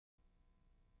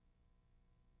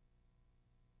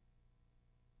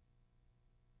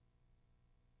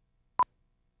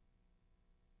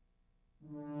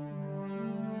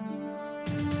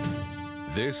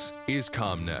This is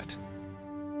CoMNET.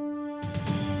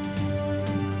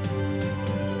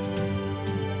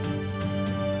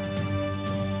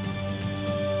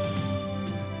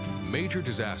 Major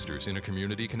disasters in a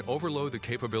community can overload the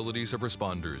capabilities of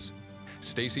responders.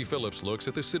 Stacy Phillips looks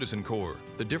at the Citizen Corps,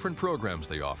 the different programs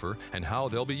they offer, and how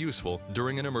they'll be useful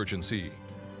during an emergency.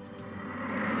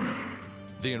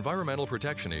 The Environmental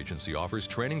Protection Agency offers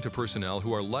training to personnel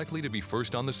who are likely to be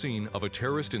first on the scene of a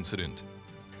terrorist incident.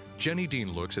 Jenny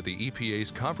Dean looks at the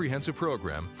EPA's comprehensive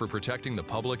program for protecting the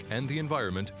public and the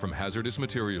environment from hazardous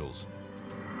materials.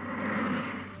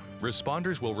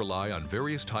 Responders will rely on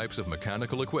various types of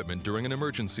mechanical equipment during an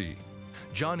emergency.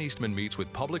 John Eastman meets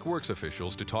with public works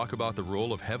officials to talk about the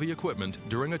role of heavy equipment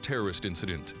during a terrorist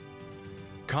incident.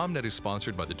 CoMNET is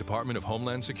sponsored by the Department of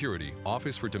Homeland Security,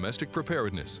 Office for Domestic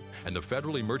Preparedness, and the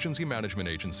Federal Emergency Management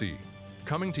Agency.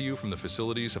 Coming to you from the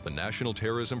facilities of the National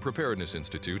Terrorism Preparedness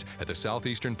Institute at the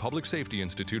Southeastern Public Safety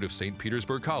Institute of St.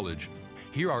 Petersburg College,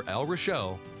 here are Al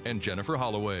Rochelle and Jennifer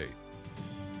Holloway.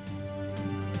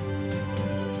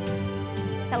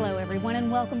 Hello everyone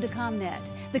and welcome to CoMNET,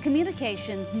 the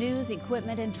communications, news,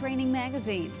 equipment, and training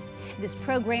magazine. This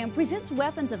program presents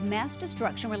weapons of mass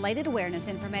destruction related awareness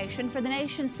information for the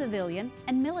nation's civilian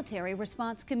and military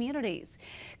response communities.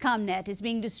 CoMNET is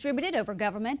being distributed over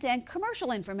government and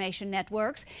commercial information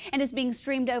networks and is being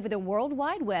streamed over the World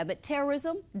Wide Web at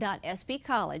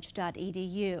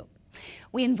terrorism.sbcollege.edu.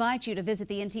 We invite you to visit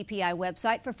the NTPI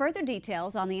website for further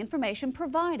details on the information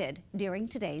provided during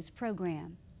today's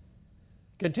program.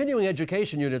 Continuing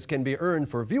education units can be earned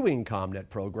for viewing CoMNET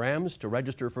programs. To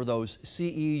register for those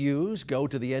CEUs, go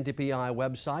to the NTPI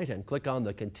website and click on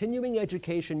the Continuing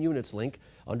Education Units link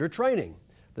under Training.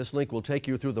 This link will take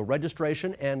you through the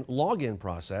registration and login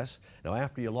process. Now,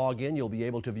 after you log in, you'll be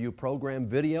able to view program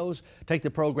videos, take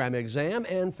the program exam,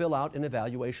 and fill out an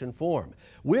evaluation form.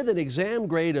 With an exam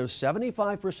grade of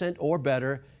 75% or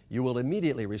better, you will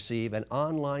immediately receive an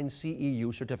online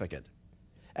CEU certificate.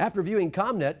 After viewing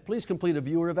CoMNET, please complete a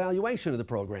viewer evaluation of the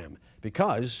program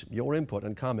because your input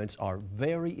and comments are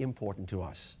very important to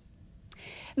us.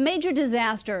 Major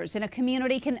disasters in a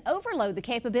community can overload the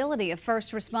capability of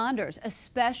first responders,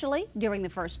 especially during the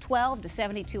first 12 to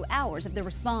 72 hours of the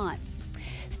response.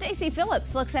 Stacy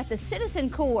Phillips looks at the Citizen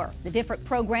Corps, the different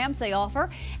programs they offer,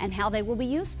 and how they will be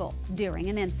useful during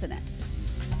an incident.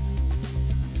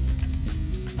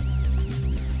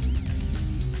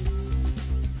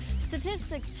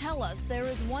 Statistics tell us there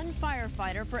is one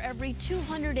firefighter for every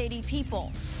 280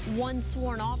 people, one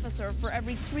sworn officer for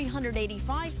every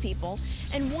 385 people,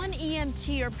 and one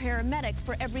EMT or paramedic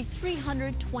for every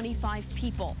 325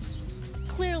 people.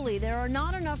 Clearly, there are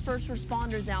not enough first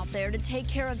responders out there to take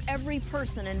care of every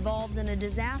person involved in a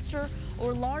disaster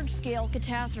or large-scale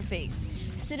catastrophe.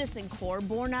 Citizen Corps,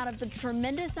 born out of the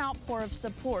tremendous outpour of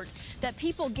support that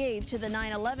people gave to the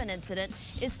 9/11 incident,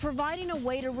 is providing a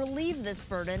way to relieve this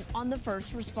burden on the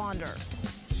first responder.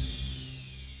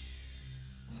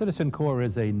 Citizen Corps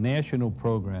is a national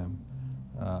program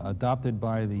adopted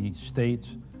by the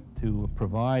states to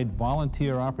provide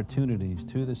volunteer opportunities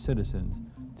to the citizens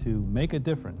to make a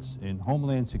difference in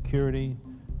homeland security,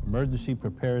 emergency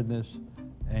preparedness,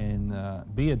 and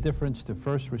be a difference to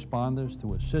first responders,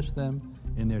 to assist them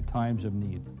in their times of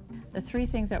need. The three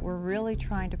things that we're really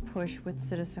trying to push with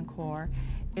Citizen Corps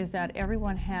is that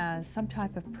everyone has some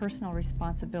type of personal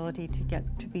responsibility to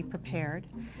be prepared,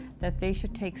 that they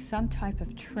should take some type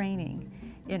of training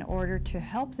in order to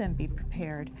help them be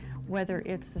prepared, whether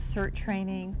it's the CERT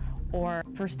training or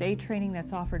first aid training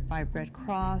that's offered by Red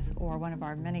Cross or one of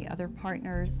our many other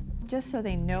partners, just so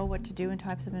they know what to do in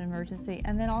types of an emergency,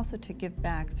 and then also to give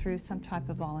back through some type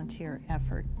of volunteer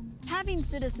effort. Having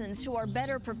citizens who are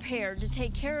better prepared to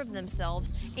take care of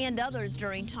themselves and others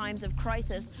during times of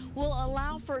crisis will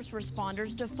allow first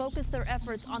responders to focus their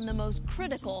efforts on the most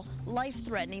critical,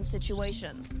 life-threatening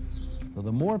situations. So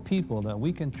the more people that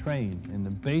we can train in the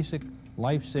basic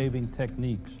life-saving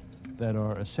techniques that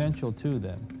are essential to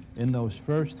them in those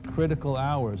first critical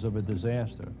hours of a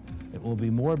disaster, it will be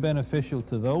more beneficial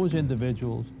to those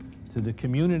individuals, to the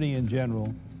community in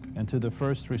general, and to the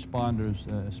first responders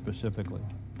specifically.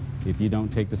 If you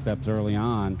don't take the steps early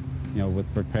on,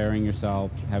 with preparing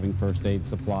yourself, having first aid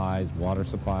supplies, water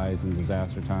supplies in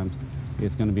disaster times,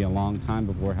 it's going to be a long time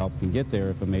before help can get there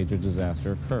if a major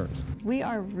disaster occurs. We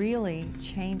are really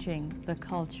changing the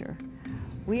culture.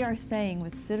 We are saying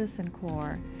with Citizen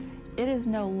Corps, it is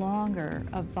no longer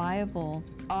a viable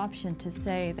option to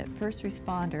say that first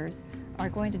responders are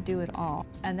going to do it all,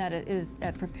 and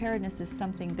that preparedness is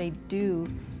something they do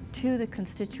to the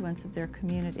constituents of their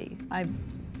community. I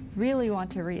really want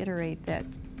to reiterate that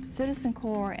Citizen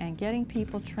Corps and getting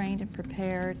people trained and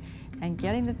prepared and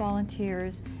getting the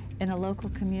volunteers in a local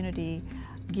community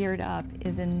geared up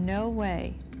is in no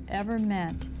way ever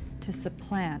meant to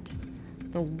supplant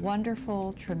the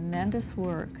wonderful, tremendous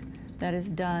work that is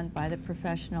done by the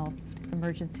professional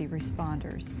emergency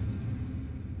responders.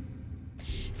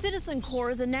 Citizen Corps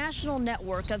is a national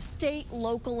network of state,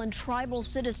 local, and tribal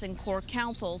Citizen Corps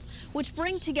councils, which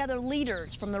bring together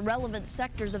leaders from the relevant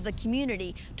sectors of the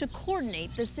community to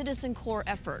coordinate the Citizen Corps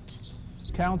effort.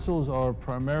 Councils are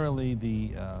primarily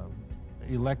the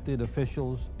elected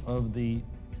officials of the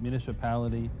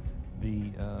municipality,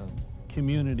 the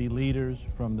community leaders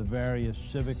from the various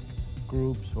civic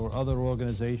groups or other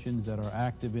organizations that are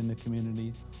active in the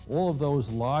community. All of those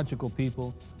logical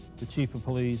people, the chief of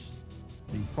police,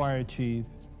 the fire chief,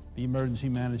 the emergency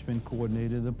management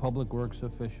coordinator, the public works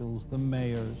officials, the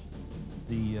mayors,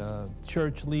 the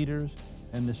church leaders,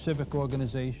 and the civic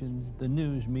organizations, the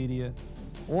news media,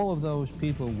 all of those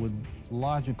people would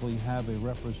logically have a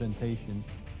representation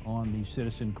on the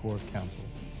Citizen Corps Council.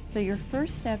 So your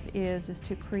first step is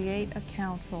to create a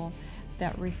council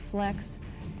that reflects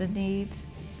the needs,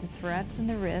 the threats, and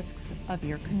the risks of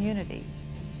your community.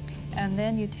 And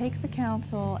then you take the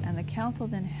council, and the council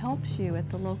then helps you at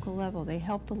the local level. They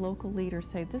help the local leaders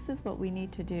say, this is what we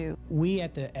need to do. We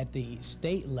at the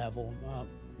state level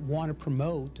want to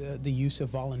promote the use of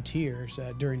volunteers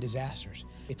during disasters.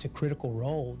 It's a critical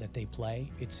role that they play.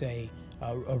 It's a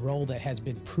role that has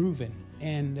been proven.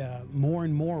 And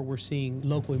more we're seeing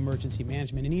local emergency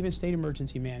management and even state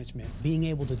emergency management being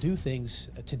able to do things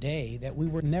today that we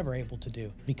were never able to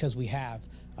do because we have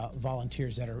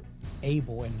volunteers that are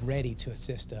able and ready to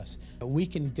assist us. We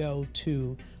can go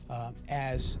to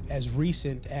as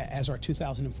recent as our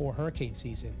 2004 hurricane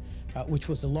season, which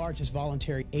was the largest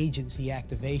voluntary agency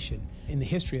activation in the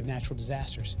history of natural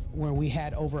disasters, where we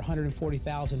had over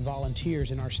 140,000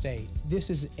 volunteers in our state. This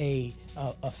is a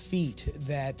feat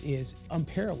that is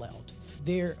unparalleled.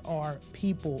 There are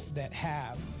people that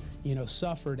have,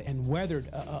 suffered and weathered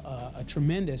a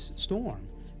tremendous storm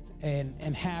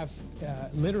and have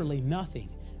literally nothing.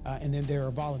 And then there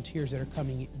are volunteers that are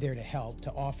coming there to help,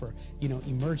 to offer,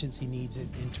 emergency needs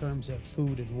in terms of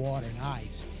food and water and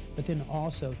ice, but then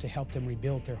also to help them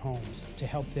rebuild their homes, to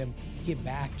help them get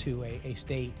back to a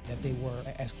state that they were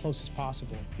as close as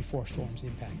possible before storms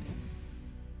impacted.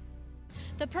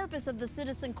 The purpose of the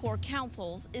Citizen Corps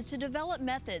Councils is to develop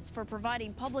methods for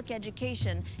providing public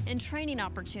education and training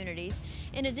opportunities,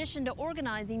 in addition to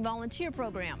organizing volunteer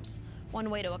programs. One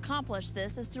way to accomplish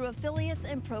this is through affiliates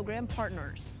and program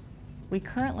partners. We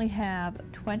currently have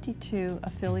 22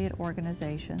 affiliate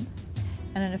organizations,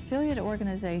 and an affiliate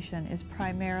organization is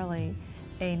primarily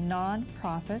a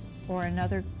nonprofit or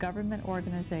another government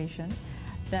organization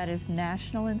that is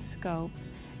national in scope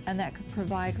and that could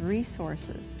provide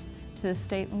resources to the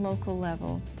state and local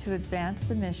level to advance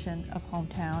the mission of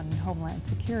hometown and homeland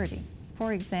security.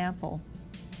 For example,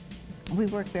 we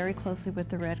work very closely with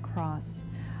the Red Cross.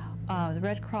 The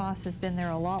Red Cross has been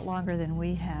there a lot longer than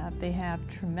we have. They have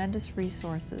tremendous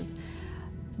resources.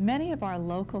 Many of our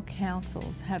local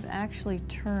councils have actually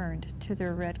turned to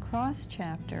their Red Cross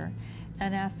chapter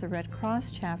and asked the Red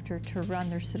Cross chapter to run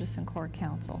their Citizen Corps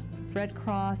Council. Red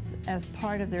Cross, as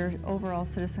part of their overall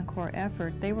Citizen Corps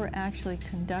effort, they were actually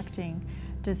conducting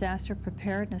disaster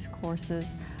preparedness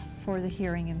courses for the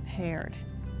hearing impaired.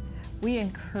 We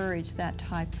encourage that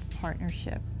type of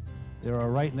partnership.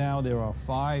 Right now, there are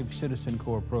 5 Citizen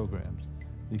Corps programs: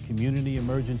 the Community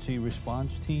Emergency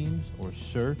Response Teams, or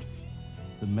CERT,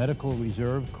 the Medical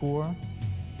Reserve Corps,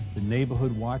 the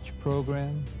Neighborhood Watch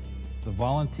Program, the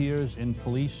Volunteers in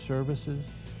Police Services,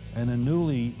 and a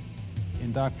newly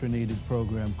indoctrinated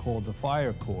program called the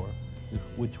Fire Corps,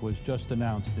 which was just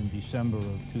announced in December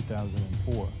of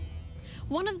 2004.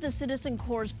 One of the Citizen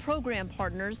Corps' program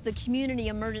partners, the Community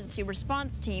Emergency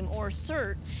Response Team, or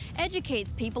CERT,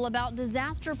 educates people about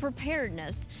disaster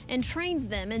preparedness and trains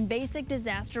them in basic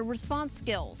disaster response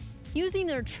skills. Using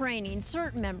their training,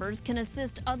 CERT members can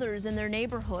assist others in their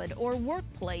neighborhood or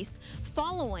workplace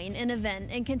following an event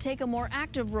and can take a more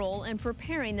active role in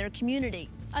preparing their community.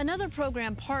 Another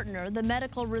program partner, the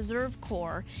Medical Reserve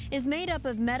Corps, is made up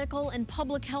of medical and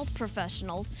public health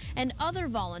professionals and other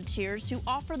volunteers who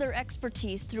offer their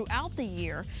expertise throughout the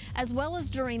year, as well as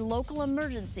during local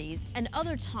emergencies and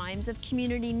other times of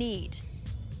community need.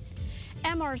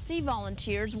 MRC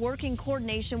volunteers work in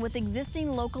coordination with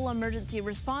existing local emergency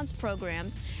response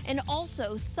programs and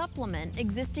also supplement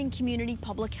existing community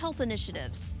public health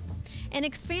initiatives. An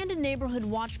expanded Neighborhood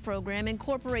Watch program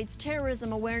incorporates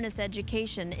terrorism awareness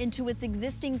education into its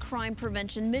existing crime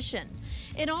prevention mission.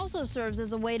 It also serves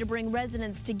as a way to bring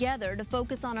residents together to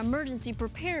focus on emergency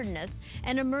preparedness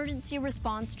and emergency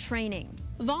response training.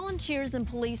 Volunteers in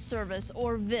Police Service,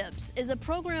 or VIPS, is a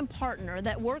program partner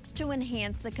that works to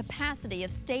enhance the capacity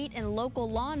of state and local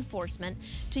law enforcement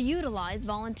to utilize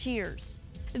volunteers.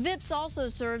 VIPS also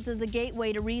serves as a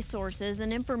gateway to resources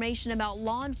and information about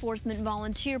law enforcement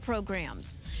volunteer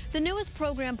programs. The newest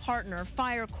program partner,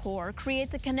 Fire Corps,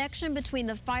 creates a connection between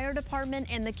the fire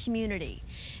department and the community.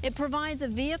 It provides a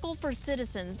vehicle for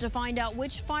citizens to find out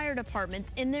which fire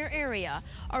departments in their area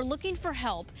are looking for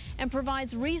help and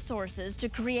provides resources to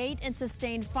create and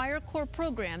sustain Fire Corps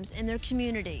programs in their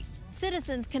community.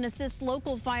 Citizens can assist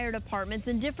local fire departments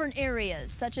in different areas,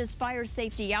 such as fire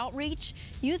safety outreach,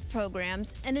 youth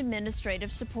programs, and administrative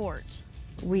support.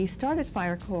 We started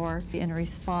Fire Corps in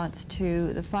response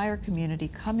to the fire community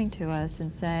coming to us and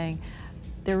saying,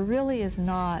 there really is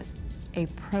not a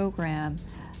program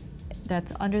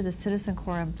that's under the Citizen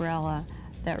Corps umbrella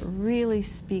that really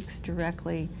speaks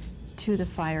directly to the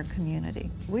fire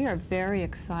community. We are very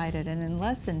excited, and in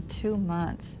less than 2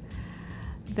 months,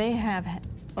 they have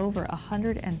over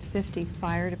 150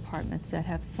 fire departments that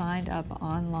have signed up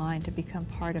online to become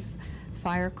part of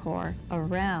Fire Corps,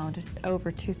 around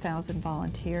over 2,000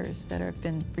 volunteers that have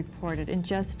been reported in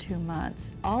just 2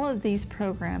 months. All of these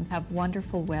programs have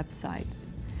wonderful websites,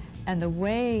 and the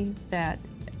way that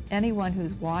anyone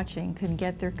who's watching can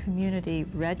get their community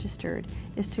registered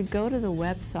is to go to the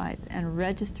websites and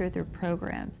register their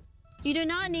programs. You do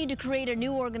not need to create a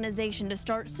new organization to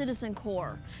start Citizen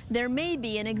Corps. There may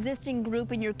be an existing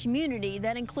group in your community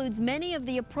that includes many of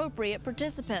the appropriate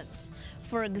participants.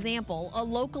 For example, a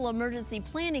local emergency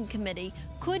planning committee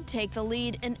could take the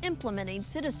lead in implementing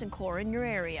Citizen Corps in your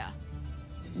area.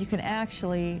 You can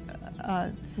actually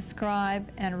subscribe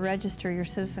and register your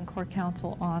Citizen Corps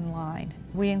Council online.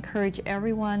 We encourage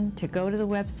everyone to go to the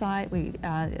website.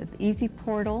 Easy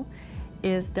portal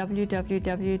is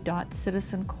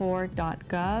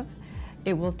www.citizencorps.gov.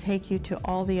 It will take you to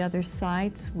all the other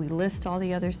sites. We list all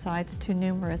the other sites, too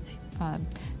numerous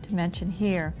to mention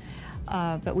here.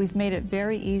 But we've made it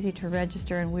very easy to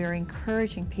register, and we are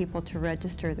encouraging people to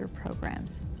register their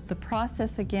programs. The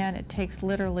process, again, it takes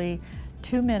literally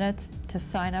 2 minutes to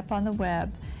sign up on the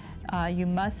web. You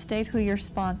must state who your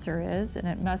sponsor is, and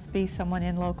it must be someone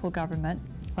in local government,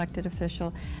 elected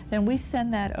official. Then we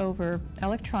send that over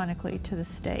electronically to the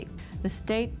state. The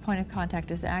state point of contact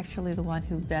is actually the one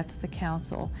who vets the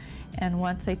council, and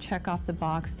once they check off the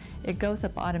box, it goes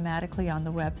up automatically on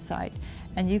the website,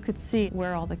 and you could see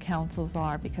where all the councils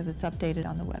are because it's updated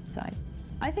on the website.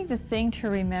 I think the thing to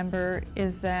remember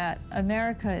is that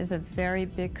America is a very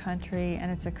big country, and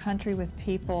it's a country with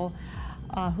people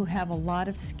who have a lot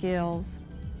of skills,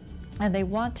 and they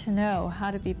want to know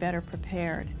how to be better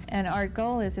prepared. And our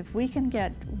goal is, if we can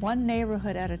get one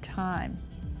neighborhood at a time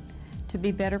to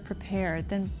be better prepared,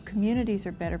 then communities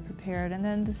are better prepared, and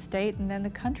then the state and then the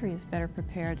country is better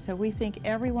prepared. So we think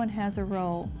everyone has a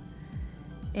role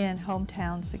in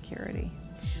hometown security.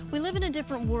 We live in a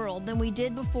different world than we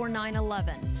did before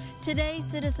 9/11. Today,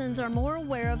 citizens are more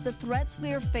aware of the threats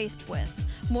we are faced with,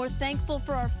 more thankful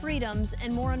for our freedoms,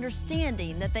 and more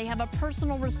understanding that they have a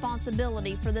personal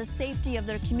responsibility for the safety of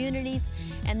their communities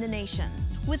and the nation.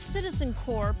 With Citizen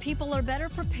Corps, people are better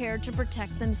prepared to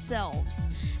protect themselves.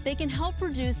 They can help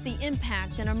reduce the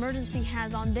impact an emergency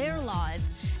has on their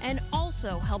lives and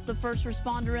also help the first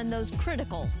responder in those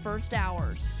critical first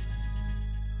hours.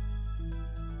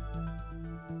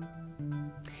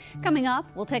 Coming up,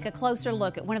 we'll take a closer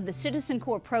look at one of the Citizen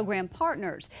Corps program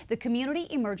partners, the Community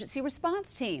Emergency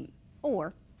Response Team,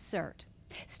 or CERT.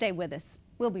 Stay with us.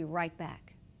 We'll be right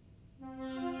back.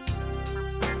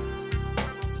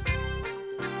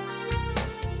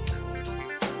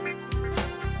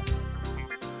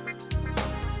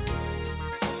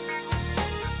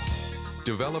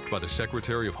 Developed by the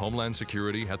Secretary of Homeland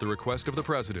Security at the request of the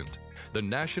President, the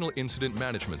National Incident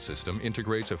Management System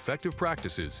integrates effective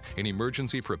practices in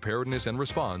emergency preparedness and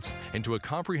response into a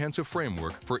comprehensive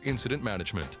framework for incident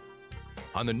management.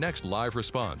 On the next live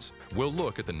response, we'll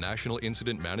look at the National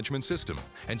Incident Management System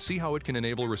and see how it can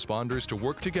enable responders to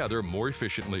work together more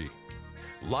efficiently.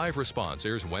 Live Response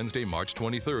airs Wednesday, March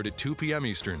 23rd at 2 p.m.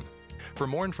 Eastern. For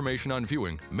more information on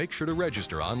viewing, make sure to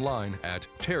register online at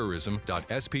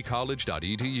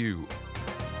terrorism.spcollege.edu.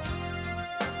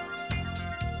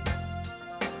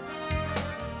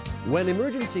 When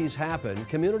emergencies happen,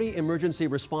 Community Emergency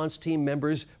Response Team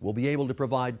members will be able to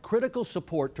provide critical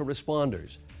support to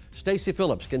responders. Stacy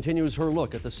Phillips continues her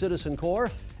look at the Citizen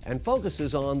Corps and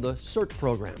focuses on the CERT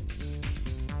program.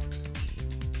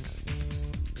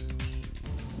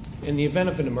 In the event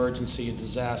of an emergency, a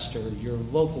disaster, your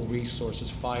local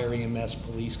resources, fire, EMS,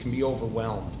 police, can be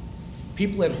overwhelmed.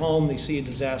 People at home, they see a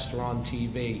disaster on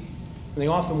TV, and they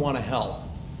often want to help.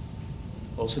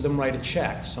 Most of them write a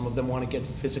check. Some of them want to get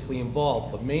physically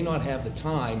involved, but may not have the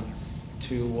time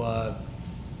to,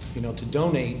 to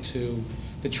donate to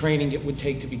the training it would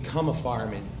take to become a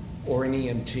fireman or an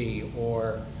EMT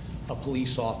or a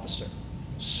police officer.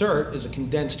 CERT is a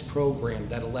condensed program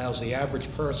that allows the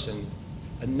average person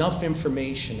enough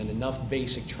information and enough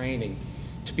basic training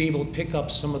to be able to pick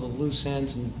up some of the loose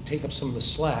ends and take up some of the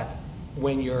slack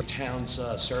when your town's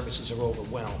services are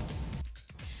overwhelmed.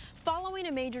 Following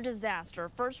a major disaster,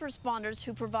 first responders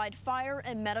who provide fire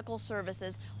and medical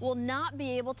services will not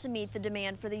be able to meet the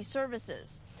demand for these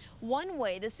services. One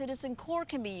way the Citizen Corps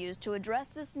can be used to address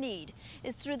this need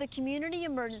is through the Community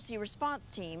Emergency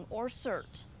Response Team, or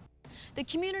CERT. The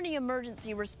Community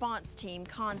Emergency Response Team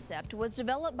concept was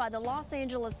developed by the Los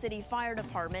Angeles City Fire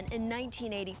Department in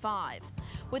 1985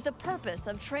 with the purpose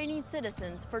of training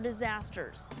citizens for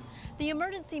disasters. The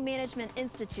Emergency Management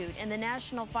Institute and the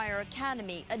National Fire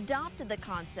Academy adopted the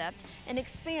concept and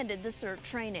expanded the CERT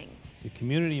training. The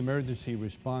Community Emergency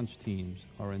Response Teams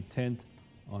are intent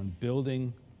on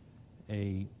building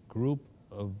a group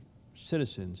of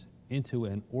citizens into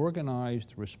an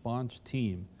organized response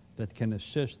team that can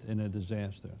assist in a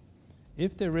disaster.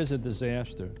 If there is a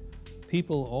disaster,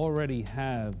 people already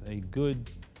have a good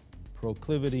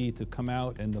proclivity to come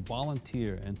out and to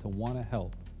volunteer and to want to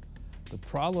help. The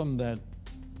problem that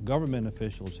government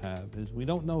officials have is we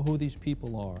don't know who these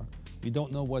people are, we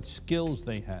don't know what skills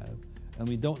they have, and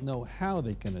we don't know how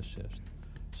they can assist.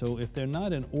 So if they're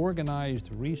not an organized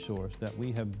resource that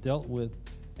we have dealt with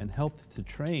and helped to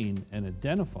train and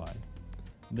identify,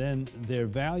 then their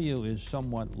value is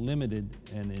somewhat limited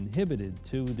and inhibited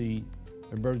to the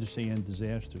emergency and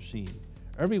disaster scene.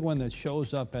 Everyone that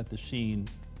shows up at the scene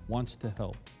wants to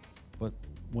help, but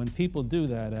when people do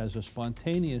that as a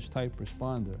spontaneous type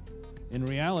responder, in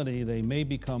reality, they may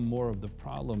become more of the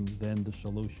problem than the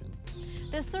solution.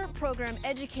 The CERT program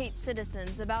educates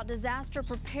citizens about disaster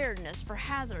preparedness for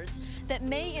hazards that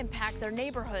may impact their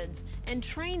neighborhoods and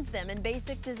trains them in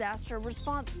basic disaster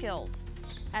response skills.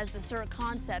 As the CERT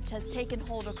concept has taken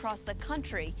hold across the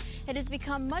country, it has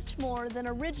become much more than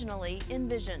originally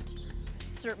envisioned.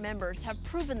 CERT members have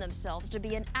proven themselves to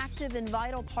be an active and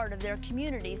vital part of their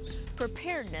community's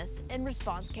preparedness and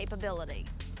response capability.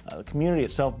 The community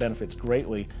itself benefits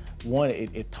greatly. One,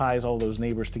 it ties all those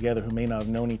neighbors together who may not have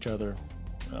known each other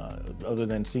other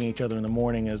than seeing each other in the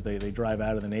morning as they drive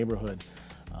out of the neighborhood.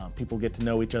 People get to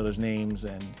know each other's names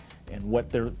and what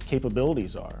their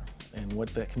capabilities are and what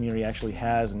that community actually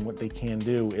has and what they can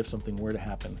do if something were to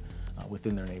happen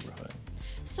within their neighborhood.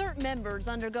 CERT members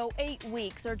undergo 8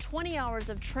 weeks or 20 hours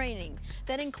of training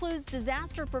that includes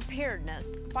disaster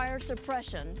preparedness, fire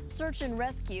suppression, search and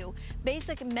rescue,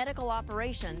 basic medical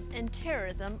operations, and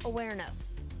terrorism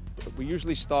awareness. We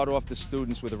usually start off the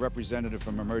students with a representative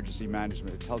from emergency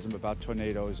management that tells them about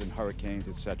tornadoes and hurricanes,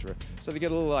 etc. So they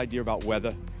get a little idea about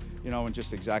weather, and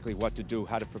just exactly what to do,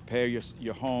 how to prepare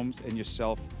your homes and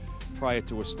yourself prior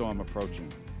to a storm approaching.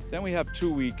 Then we have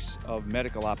 2 weeks of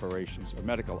medical operations or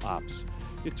medical ops.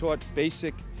 You're taught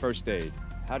basic first aid,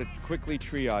 how to quickly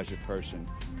triage a person.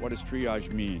 What does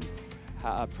triage mean?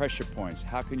 Pressure points.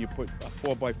 How can you put a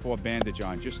 4x4 bandage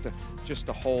on just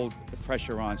to hold the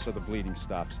pressure on so the bleeding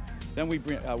stops? Then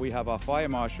we have our fire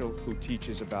marshal who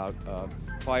teaches about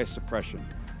fire suppression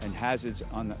and hazards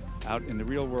out in the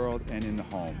real world and in the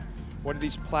home. What are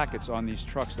these plackets on these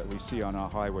trucks that we see on our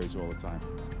highways all the time?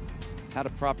 How to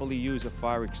properly use a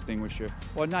fire extinguisher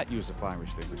or not use a fire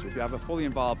extinguisher. If you have a fully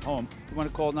involved home, you want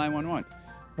to call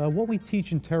 911. What we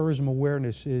teach in terrorism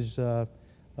awareness is a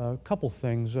couple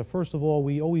things. First of all,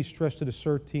 we always stress to the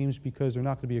CERT teams, because they're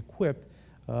not going to be equipped,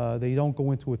 they don't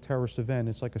go into a terrorist event.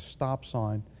 It's like a stop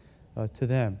sign to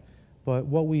them. But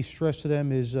what we stress to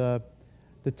them is the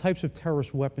types of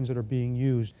terrorist weapons that are being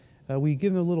used. We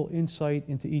give them a little insight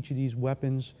into each of these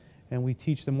weapons, and we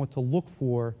teach them what to look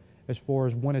for as far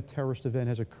as when a terrorist event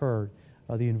has occurred.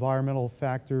 The environmental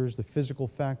factors, the physical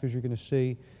factors you're going to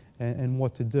see, and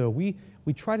what to do. We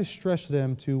try to stress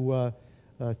them to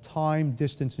time,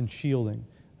 distance, and shielding.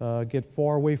 Get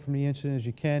far away from the incident as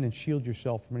you can and shield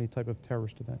yourself from any type of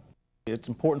terrorist event. It's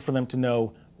important for them to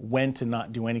know when to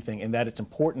not do anything, and that it's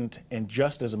important and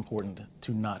just as important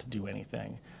to not do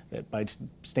anything. That by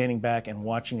standing back and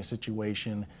watching a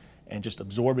situation and just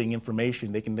absorbing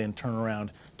information, they can then turn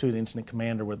around to the incident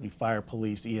commander, whether it be fire,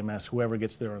 police, EMS, whoever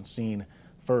gets there on scene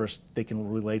first, they can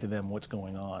relay to them what's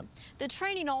going on. The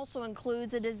training also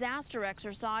includes a disaster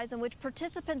exercise in which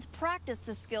participants practice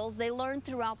the skills they learn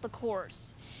throughout the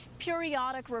course.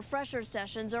 Periodic refresher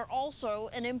sessions are also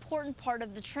an important part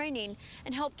of the training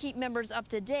and help keep members up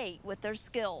to date with their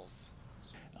skills.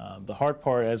 The hard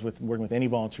part, as with working with any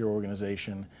volunteer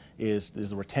organization, is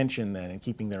the retention then and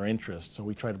keeping their interest. So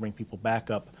we try to bring people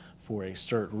back up for a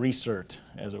recert,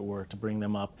 as it were, to bring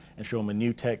them up and show them a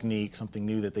new technique, something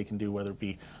new that they can do, whether it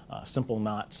be simple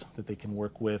knots that they can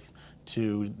work with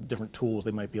to different tools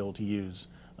they might be able to use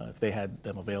if they had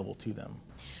them available to them.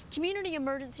 Community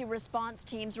emergency response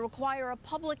teams require a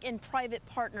public and private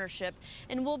partnership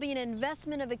and will be an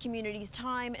investment of a community's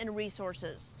time and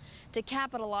resources. To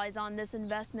capitalize on this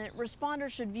investment,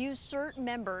 responders should view CERT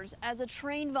members as a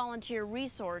trained volunteer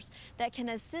resource that can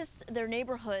assist their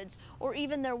neighborhoods or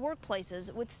even their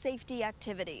workplaces with safety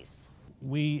activities.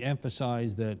 We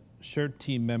emphasize that CERT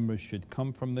team members should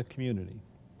come from the community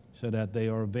so that they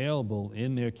are available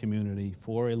in their community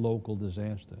for a local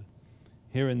disaster.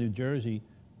 Here in New Jersey,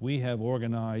 we have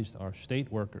organized our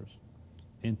state workers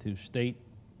into state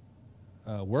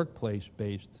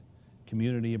workplace-based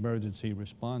community emergency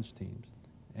response teams.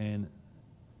 And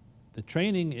the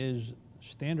training is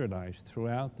standardized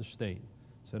throughout the state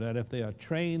so that if they are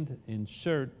trained in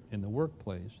CERT in the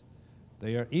workplace,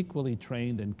 they are equally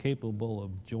trained and capable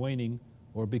of joining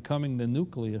or becoming the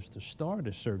nucleus to start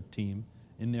a CERT team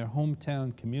in their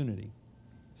hometown community.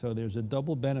 So there's a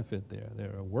double benefit there.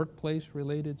 They're a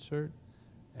workplace-related CERT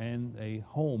and a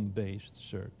home-based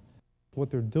CERT. What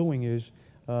they're doing is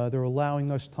they're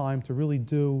allowing us time to really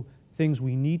do things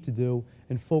we need to do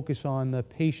and focus on the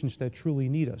patients that truly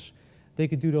need us. They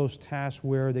could do those tasks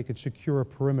where they could secure a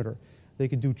perimeter. They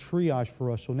could do triage for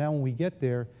us. So now when we get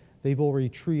there, they've already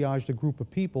triaged a group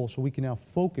of people, so we can now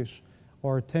focus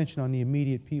our attention on the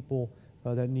immediate people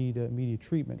that need immediate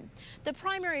treatment. The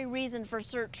primary reason for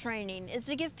CERT training is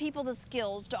to give people the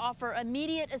skills to offer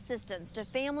immediate assistance to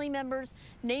family members,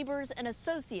 neighbors, and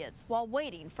associates while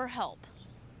waiting for help.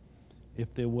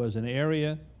 If there was an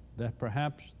area that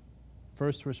perhaps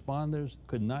first responders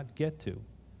could not get to,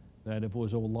 that if it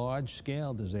was a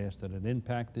large-scale disaster that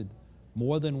impacted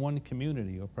more than one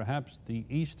community or perhaps the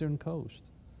eastern coast,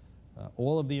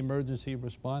 all of the emergency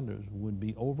responders would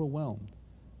be overwhelmed.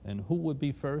 And who would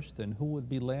be first and who would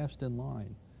be last in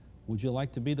line? Would you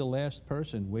like to be the last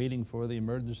person waiting for the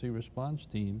emergency response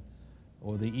team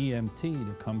or the EMT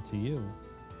to come to you?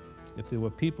 If there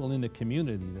were people in the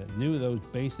community that knew those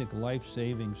basic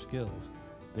life-saving skills,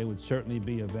 they would certainly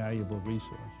be a valuable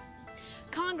resource.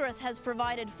 Congress has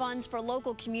provided funds for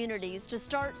local communities to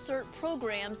start CERT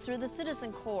programs through the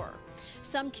Citizen Corps.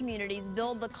 Some communities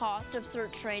build the cost of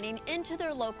CERT training into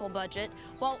their local budget,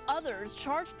 while others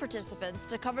charge participants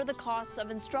to cover the costs of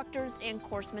instructors and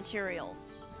course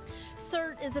materials.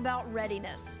 CERT is about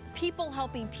readiness, people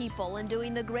helping people and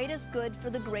doing the greatest good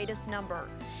for the greatest number.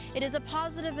 It is a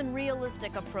positive and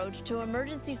realistic approach to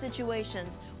emergency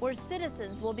situations where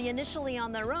citizens will be initially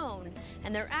on their own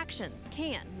and their actions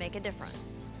can make a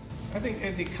difference. I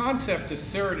think the concept of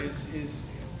CERT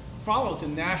follows a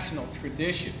national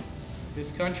tradition.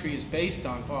 This country is based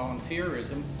on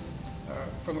volunteerism.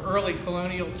 From early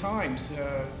colonial times,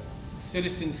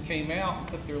 citizens came out and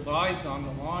put their lives on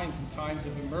the lines in times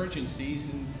of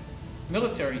emergencies and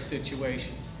military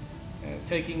situations.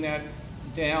 Taking that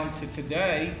down to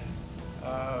today,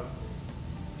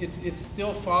 it's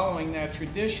still following that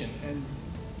tradition. And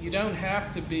you don't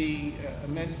have to be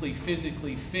immensely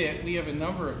physically fit. We have a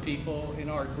number of people in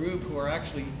our group who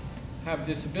actually have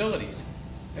disabilities.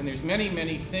 And there's many,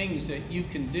 many things that you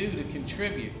can do to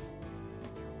contribute.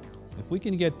 If we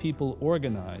can get people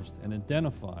organized and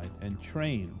identified and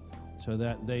trained so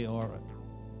that they are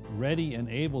ready and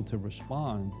able to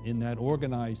respond in that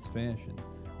organized fashion,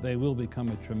 they will become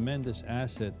a tremendous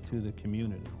asset to the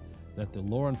community. That the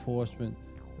law enforcement,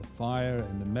 the fire,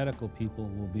 and the medical people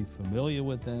will be familiar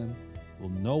with them, will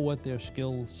know what their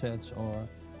skill sets are,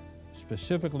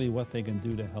 specifically what they can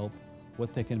do to help,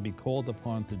 what they can be called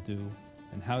upon to do,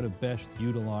 and how to best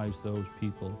utilize those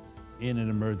people in an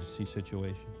emergency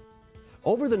situation.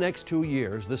 Over the next 2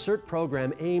 years, the CERT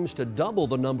program aims to double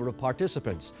the number of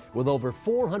participants, with over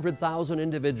 400,000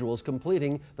 individuals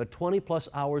completing the 20-plus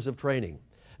hours of training.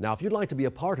 Now, if you'd like to be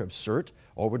a part of CERT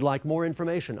or would like more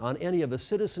information on any of the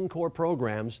Citizen Corps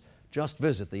programs, just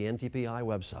visit the NTPI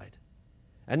website.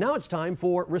 And now it's time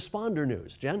for Responder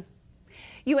News. Jen?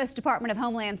 U.S. Department of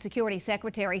Homeland Security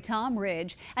Secretary Tom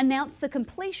Ridge announced the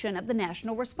completion of the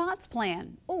National Response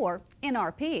Plan, or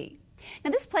NRP.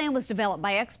 Now, this plan was developed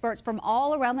by experts from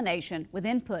all around the nation with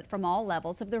input from all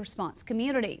levels of the response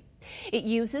community. It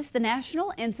uses the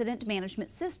National Incident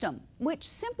Management System, which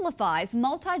simplifies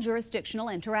multi-jurisdictional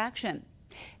interaction.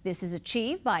 This is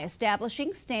achieved by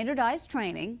establishing standardized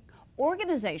training,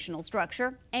 organizational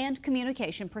structure, and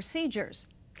communication procedures.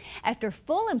 After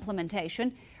full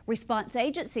implementation, response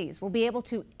agencies will be able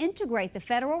to integrate the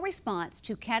federal response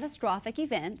to catastrophic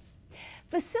events,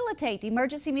 facilitate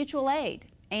emergency mutual aid,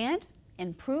 and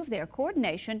improve their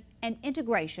coordination and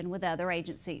integration with other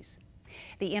agencies.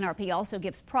 The NRP also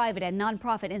gives private and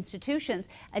nonprofit institutions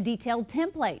a detailed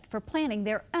template for planning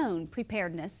their own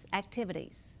preparedness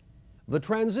activities. The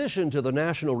transition to the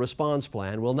National Response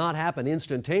Plan will not happen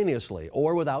instantaneously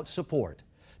or without support.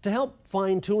 To help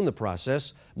fine-tune the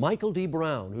process, Michael D.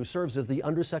 Brown, who serves as the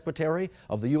Undersecretary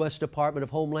of the U.S. Department of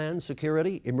Homeland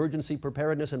Security, Emergency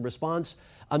Preparedness and Response,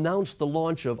 announced the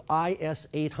launch of IS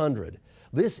 800.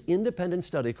 This independent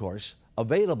study course,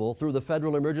 available through the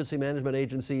Federal Emergency Management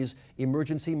Agency's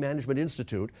Emergency Management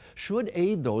Institute, should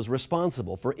aid those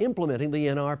responsible for implementing the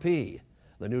NRP.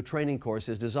 The new training course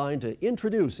is designed to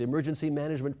introduce emergency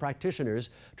management practitioners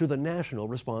to the National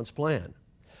Response Plan.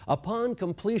 Upon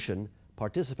completion,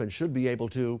 participants should be able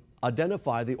to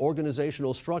identify the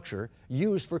organizational structure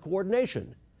used for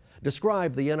coordination,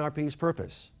 describe the NRP's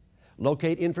purpose,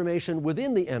 locate information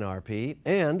within the NRP,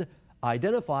 and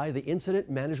identify the incident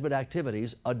management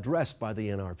activities addressed by the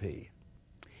NRP.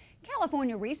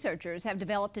 California researchers have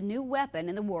developed a new weapon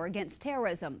in the war against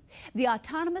terrorism. The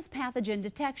Autonomous Pathogen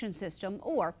Detection System,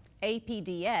 or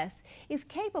APDS, is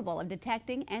capable of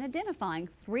detecting and identifying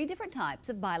 3 different types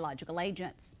of biological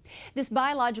agents. This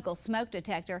biological smoke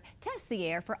detector tests the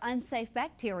air for unsafe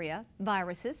bacteria,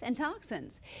 viruses, and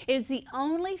toxins. It is the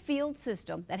only field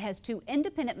system that has 2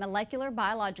 independent molecular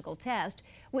biological tests,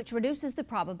 which reduces the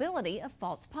probability of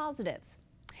false positives.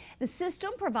 The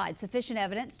system provides sufficient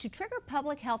evidence to trigger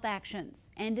public health actions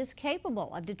and is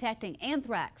capable of detecting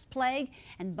anthrax, plague,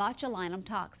 and botulinum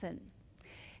toxin.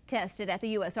 Tested at the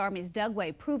U.S. Army's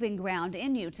Dugway Proving Ground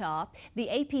in Utah, the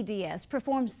APDS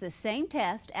performs the same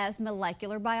test as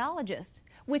molecular biologists,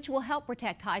 which will help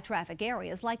protect high-traffic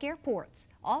areas like airports,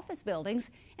 office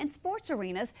buildings, and sports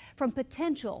arenas from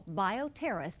potential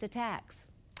bioterrorist attacks.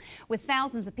 With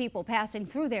thousands of people passing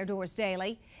through their doors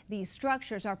daily, these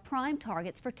structures are prime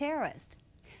targets for terrorists.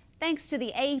 Thanks to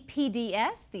the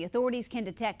APDS, the authorities can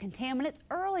detect contaminants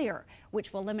earlier,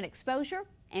 which will limit exposure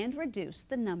and reduce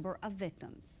the number of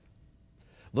victims.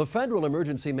 The Federal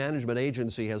Emergency Management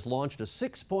Agency has launched a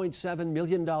 $6.7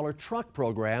 million truck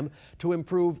program to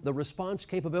improve the response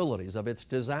capabilities of its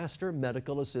disaster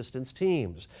medical assistance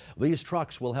teams. These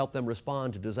trucks will help them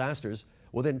respond to disasters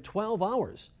within 12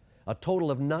 hours. A total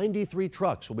of 93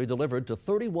 trucks will be delivered to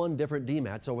 31 different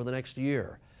DMATs over the next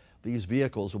year. These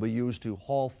vehicles will be used to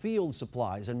haul field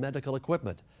supplies and medical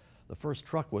equipment. The first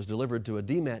truck was delivered to a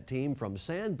DMAT team from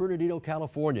San Bernardino,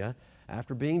 California,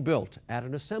 after being built at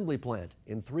an assembly plant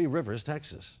in Three Rivers,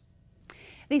 Texas.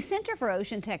 The Center for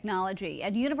Ocean Technology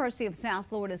at University of South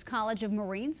Florida's College of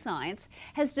Marine Science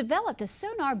has developed a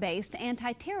sonar-based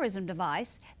anti-terrorism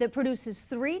device that produces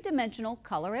 3-dimensional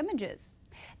color images.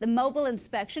 The Mobile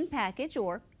Inspection Package,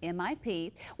 or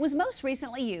MIP, was most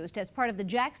recently used as part of the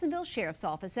Jacksonville Sheriff's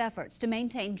Office efforts to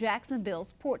maintain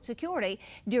Jacksonville's port security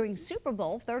during Super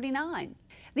Bowl 39.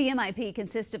 The MIP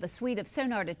consists of a suite of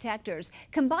sonar detectors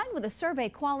combined with a survey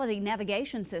quality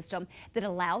navigation system that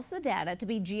allows the data to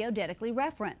be geodetically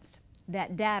referenced.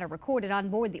 That data recorded on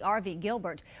board the RV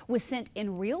Gilbert was sent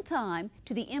in real time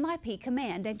to the MIP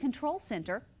Command and Control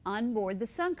Center on board the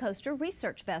Suncoaster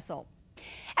research vessel.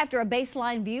 After a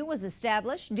baseline view was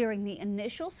established during the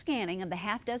initial scanning of the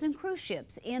half-dozen cruise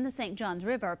ships in the St. Johns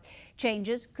River,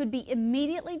 changes could be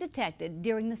immediately detected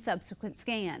during the subsequent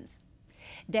scans.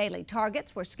 Daily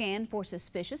targets were scanned for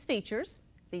suspicious features.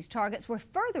 These targets were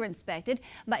further inspected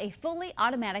by a fully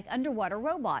automatic underwater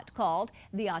robot called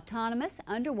the Autonomous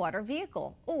Underwater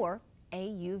Vehicle, or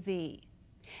AUV.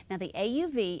 Now, the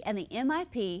AUV and the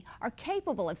MIP are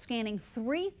capable of scanning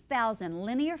 3,000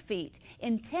 linear feet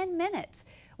in 10 minutes,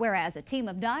 whereas a team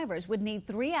of divers would need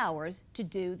 3 hours to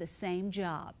do the same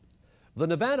job. The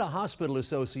Nevada Hospital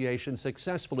Association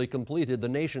successfully completed the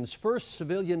nation's first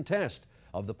civilian test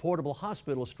of the portable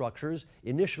hospital structures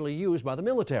initially used by the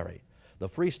military. The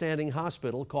freestanding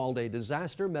hospital, called a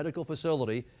disaster medical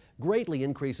facility, greatly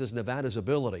increases Nevada's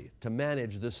ability to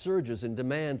manage the surges in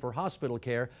demand for hospital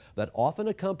care that often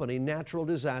accompany natural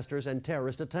disasters and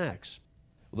terrorist attacks.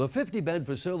 The 50-bed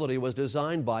facility was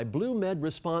designed by Blue Med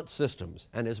Response Systems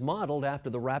and is modeled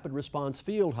after the rapid response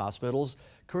field hospitals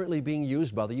currently being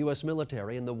used by the U.S.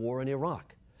 military in the war in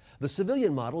Iraq. The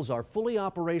civilian models are fully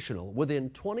operational within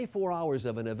 24 hours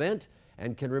of an event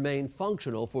and can remain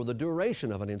functional for the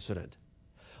duration of an incident.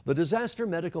 The disaster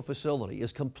medical facility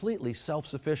is completely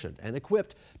self-sufficient and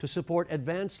equipped to support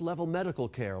advanced level medical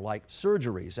care like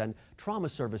surgeries and trauma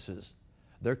services.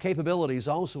 Their capabilities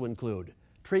also include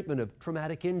treatment of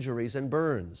traumatic injuries and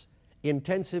burns,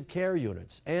 intensive care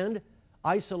units, and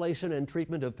isolation and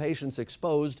treatment of patients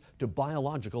exposed to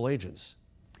biological agents.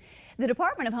 The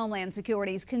Department of Homeland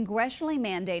Security's congressionally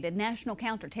mandated National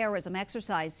Counterterrorism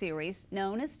Exercise Series,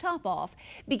 known as Top Off,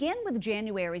 began with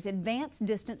January's Advanced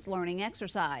Distance Learning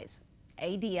Exercise.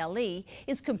 ADLE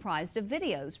is comprised of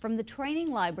videos from the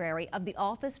training library of the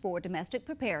Office for Domestic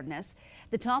Preparedness,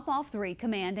 the Top Off 3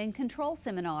 Command and Control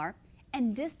Seminar,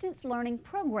 and distance learning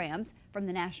programs from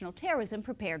the National Terrorism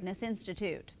Preparedness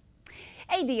Institute.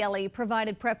 ADLE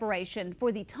provided preparation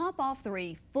for the Top Off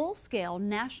 3 full-scale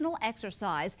national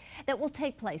exercise that will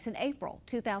take place in April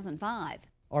 2005.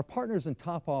 Our partners in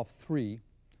Top Off 3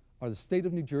 are the state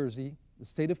of New Jersey, the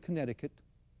state of Connecticut,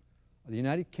 the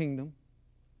United Kingdom,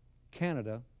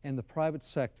 Canada, and the private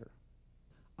sector.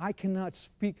 I cannot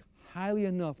speak highly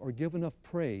enough or give enough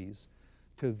praise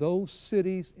to those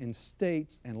cities and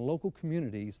states and local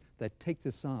communities that take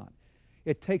this on.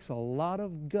 It takes a lot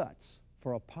of guts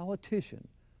for a politician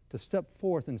to step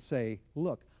forth and say,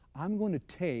 look, I'm going to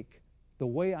take the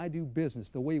way I do business,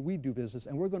 the way we do business,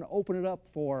 and we're going to open it up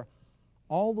for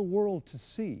all the world to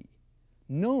see,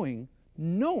 knowing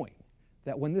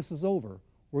that when this is over,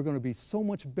 we're going to be so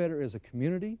much better as a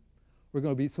community, we're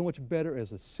going to be so much better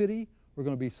as a city, we're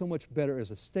going to be so much better as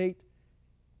a state,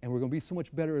 and we're going to be so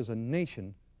much better as a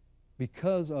nation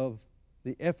because of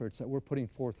the efforts that we're putting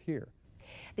forth here.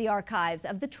 The archives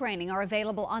of the training are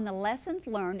available on the Lessons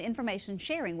Learned Information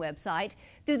Sharing website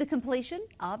through the completion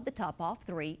of the Top Off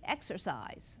 3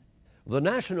 exercise. The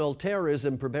National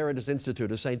Terrorism Preparedness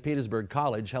Institute of St. Petersburg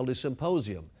College held a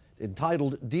symposium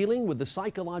entitled Dealing with the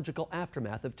Psychological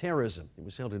Aftermath of Terrorism. It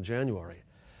was held in January.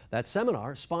 That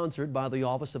seminar, sponsored by the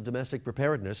Office of Domestic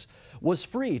Preparedness, was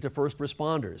free to first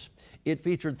responders. It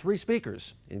featured 3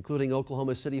 speakers, including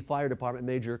Oklahoma City Fire Department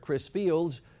Major Chris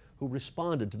Fields, who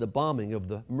responded to the bombing of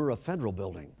the Murrah Federal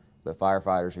Building. But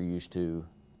firefighters are used to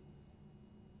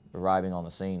arriving on the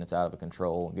scene that's out of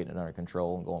control and getting it under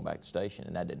control and going back to station,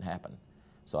 and that didn't happen.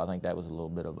 So I think that was a little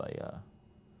bit of a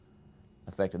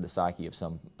affected the psyche of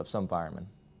some firemen.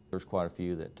 There's quite a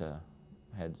few that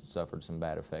had suffered some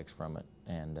bad effects from it,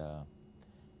 and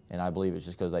I believe it's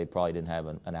just because they probably didn't have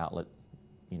an outlet,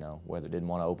 you know, whether they didn't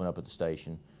want to open up at the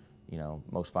station. You know,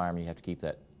 most firemen, you have to keep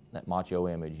that macho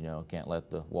image, you know, can't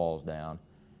let the walls down,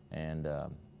 and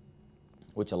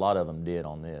which a lot of them did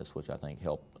on this, which I think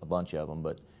helped a bunch of them.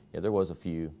 But yeah, there was a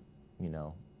few, you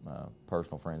know,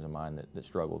 personal friends of mine that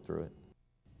struggled through it.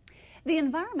 The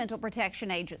Environmental Protection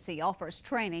Agency offers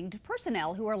training to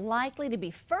personnel who are likely to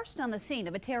be first on the scene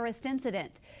of a terrorist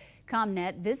incident.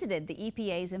 CoMNET visited the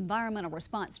EPA's Environmental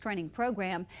Response Training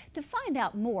Program to find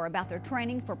out more about their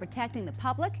training for protecting the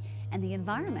public and the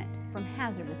environment from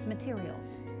hazardous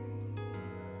materials.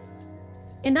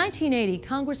 In 1980,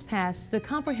 Congress passed the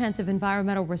Comprehensive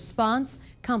Environmental Response,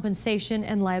 Compensation,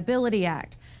 and Liability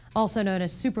Act, also known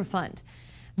as Superfund.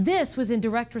 This was in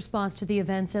direct response to the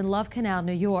events in Love Canal,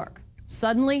 New York.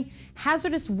 Suddenly,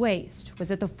 hazardous waste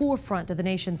was at the forefront of the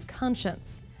nation's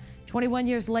conscience. 21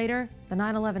 years later, the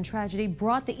 9/11 tragedy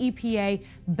brought the EPA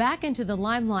back into the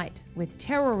limelight, with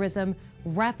terrorism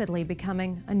rapidly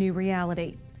becoming a new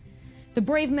reality. The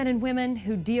brave men and women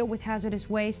who deal with hazardous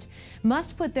waste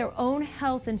must put their own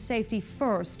health and safety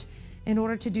first in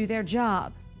order to do their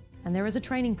job. And there is a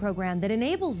training program that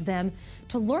enables them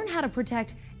to learn how to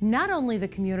protect not only the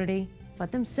community,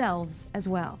 but themselves as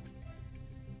well.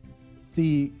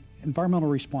 The Environmental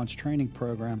Response Training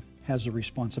Program has the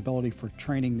responsibility for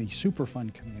training the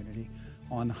Superfund community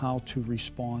on how to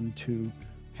respond to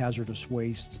hazardous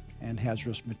waste and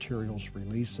hazardous materials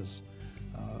releases.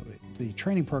 The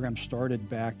training program started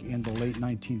back in the late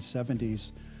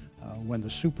 1970s when the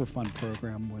Superfund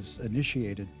program was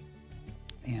initiated.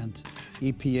 And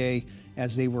EPA,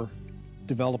 as they were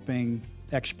developing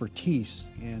expertise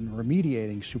in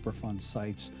remediating Superfund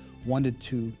sites, wanted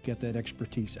to get that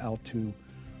expertise out to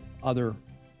other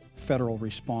federal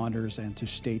responders and to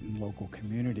state and local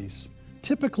communities.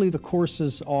 Typically the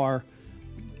courses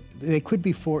they could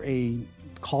be for a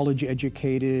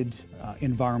college-educated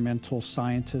environmental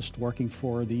scientist working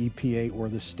for the EPA or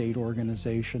the state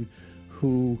organization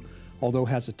who, although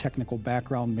has a technical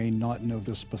background, may not know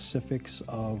the specifics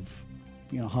of,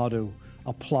 how to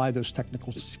apply those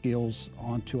technical skills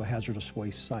onto a hazardous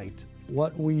waste site.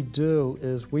 What we do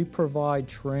is we provide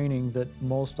training that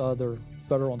most other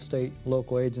federal and state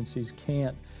local agencies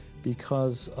can't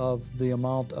because of the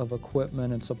amount of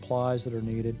equipment and supplies that are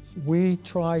needed. We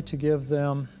try to give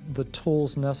them the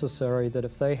tools necessary that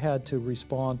if they had to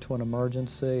respond to an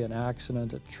emergency, an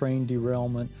accident, a train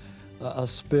derailment, a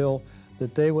spill,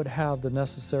 that they would have the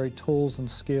necessary tools and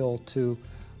skill to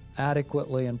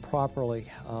adequately and properly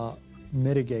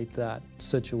mitigate that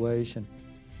situation.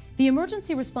 The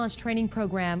Emergency Response Training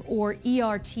Program, or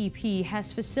ERTP,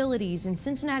 has facilities in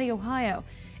Cincinnati, Ohio,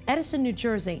 Edison, New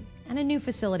Jersey, and a new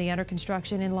facility under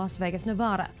construction in Las Vegas,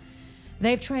 Nevada.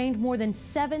 They've trained more than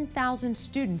 7,000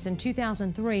 students in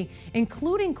 2003,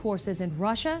 including courses in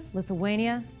Russia,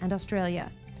 Lithuania, and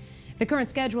Australia. The current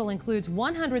schedule includes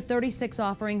 136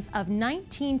 offerings of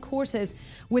 19 courses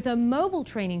with a mobile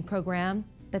training program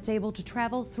that's able to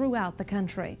travel throughout the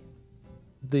country.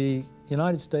 The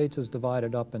United States is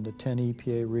divided up into 10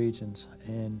 EPA regions,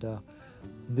 and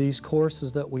these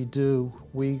courses that we do,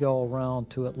 we go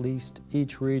around to at least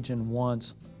each region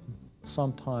once,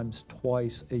 sometimes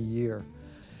twice a year.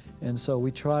 And so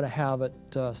we try to have it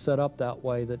set up that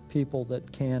way that people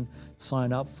that can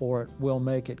sign up for it will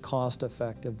make it cost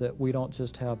effective, that we don't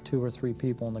just have 2 or 3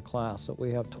 people in the class, that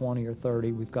we have 20 or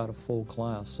 30, we've got a full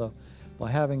class. So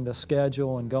by having the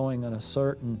schedule and going on a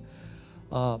certain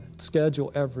schedule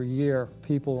every year,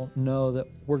 people know that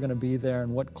we're going to be there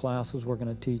and what classes we're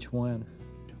going to teach when.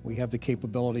 We have the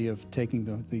capability of taking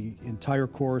the entire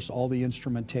course, all the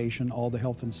instrumentation, all the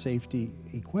health and safety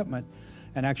equipment,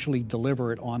 and actually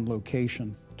deliver it on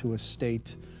location to a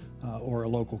state or a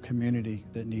local community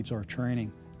that needs our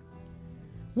training.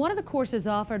 One of the courses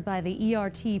offered by the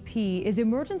ERTP is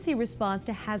Emergency Response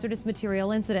to Hazardous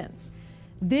Material Incidents.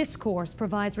 This course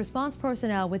provides response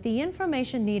personnel with the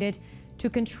information needed to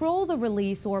control the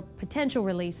release or potential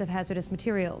release of hazardous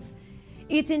materials.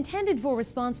 It's intended for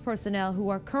response personnel who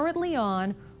are currently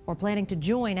on or planning to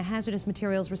join a hazardous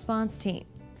materials response team.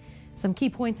 Some key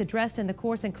points addressed in the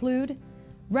course include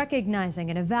recognizing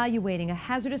and evaluating a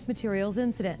hazardous materials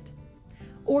incident,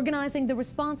 organizing the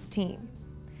response team,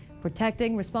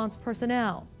 protecting response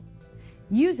personnel,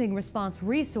 using response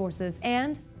resources,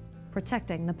 and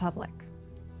protecting the public.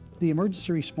 The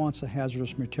Emergency Response to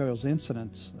Hazardous Materials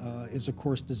Incidents is a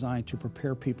course designed to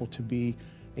prepare people to be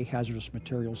a hazardous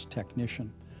materials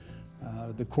technician.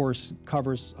 The course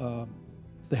covers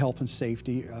the health and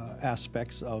safety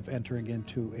aspects of entering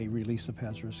into a release of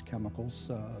hazardous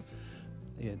chemicals.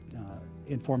 It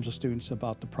informs the students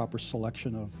about the proper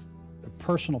selection of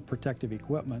personal protective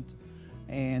equipment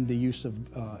and the use of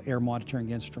air monitoring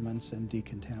instruments and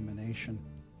decontamination.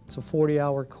 It's a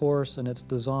 40-hour course, and it's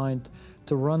designed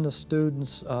to run the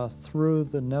students through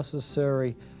the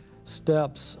necessary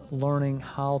steps, learning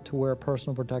how to wear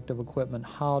personal protective equipment,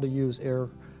 how to use air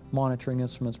monitoring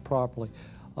instruments properly,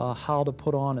 how to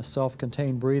put on a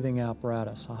self-contained breathing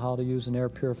apparatus, how to use an air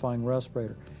purifying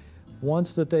respirator.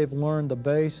 Once that they've learned the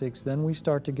basics, then we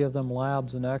start to give them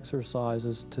labs and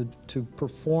exercises to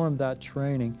perform that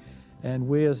training, and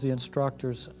we as the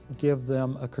instructors give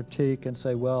them a critique and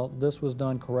say, well, this was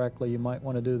done correctly, you might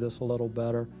want to do this a little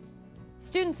better.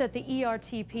 Students at the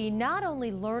ERTP not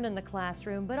only learn in the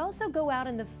classroom, but also go out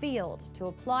in the field to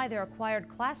apply their acquired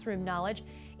classroom knowledge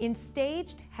in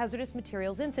staged hazardous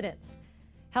materials incidents.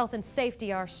 Health and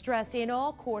safety are stressed in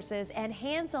all courses, and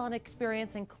hands-on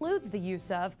experience includes the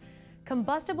use of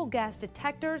combustible gas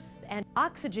detectors and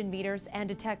oxygen meters and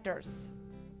detectors.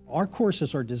 Our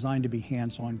courses are designed to be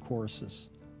hands-on courses.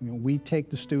 We take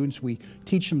the students, we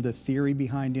teach them the theory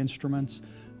behind instruments,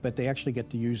 but they actually get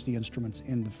to use the instruments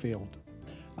in the field.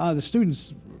 The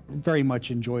students very much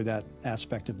enjoy that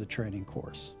aspect of the training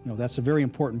course. That's a very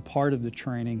important part of the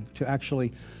training,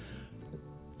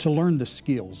 to learn the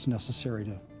skills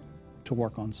necessary to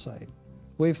work on site.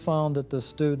 We've found that the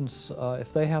students,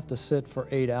 if they have to sit for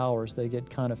 8 hours, they get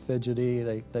kind of fidgety,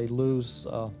 they lose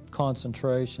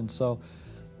concentration. So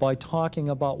by talking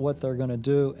about what they're going to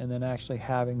do and then actually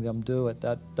having them do it,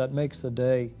 that makes the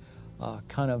day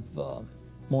kind of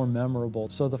more memorable.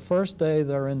 So the first day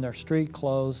they're in their street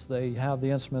clothes, they have the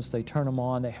instruments, they turn them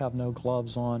on, they have no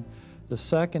gloves on. The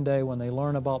second day when they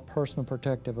learn about personal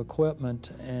protective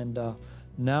equipment, and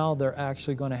now they're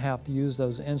actually going to have to use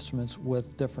those instruments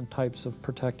with different types of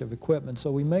protective equipment.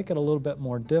 So we make it a little bit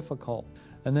more difficult.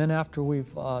 And then after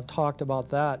we've talked about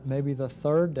that, maybe the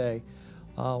third day,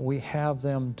 we have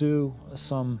them do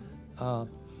some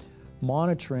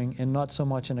monitoring, and not so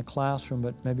much in a classroom,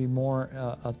 but maybe more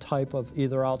a type of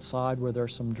either outside where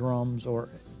there's some drums, or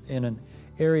in an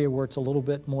area where it's a little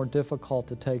bit more difficult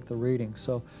to take the reading.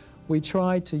 So we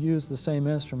try to use the same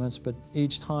instruments, but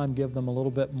each time give them a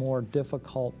little bit more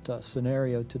difficult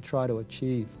scenario to try to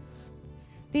achieve.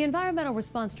 The Environmental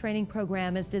Response Training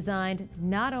Program is designed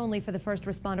not only for the first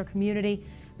responder community,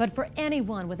 but for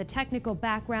anyone with a technical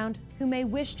background who may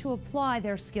wish to apply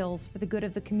their skills for the good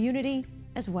of the community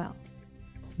as well.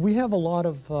 We have a lot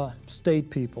of state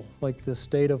people, like the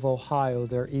state of Ohio,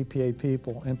 their EPA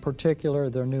people, in particular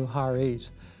their new hirees.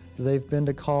 They've been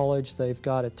to college, they've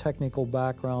got a technical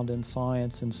background in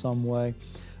science in some way.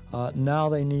 Now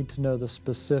they need to know the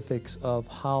specifics of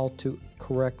how to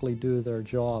correctly do their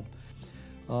job.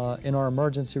 In our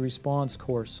emergency response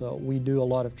course, we do a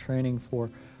lot of training for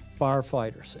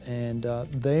firefighters, and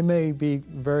they may be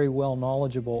very well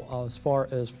knowledgeable as far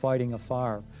as fighting a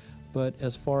fire, but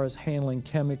as far as handling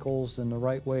chemicals and the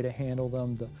right way to handle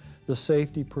them, the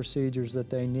safety procedures that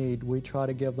they need, we try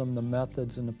to give them the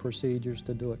methods and the procedures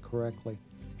to do it correctly.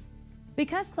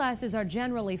 Because classes are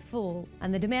generally full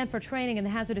and the demand for training in the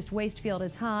hazardous waste field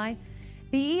is high,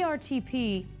 the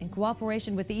ERTP, in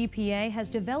cooperation with the EPA, has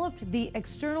developed the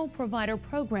External Provider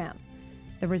Program.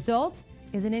 The result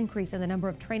is an increase in the number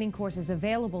of training courses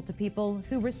available to people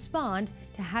who respond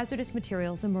to hazardous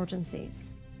materials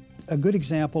emergencies. A good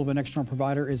example of an external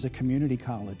provider is a community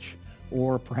college,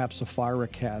 or perhaps a fire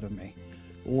academy,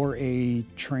 or a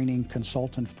training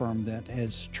consultant firm that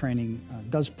has training,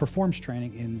 performs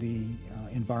training in the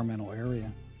environmental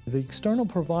area. The External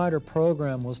Provider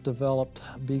Program was developed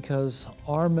because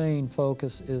our main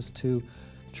focus is to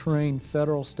train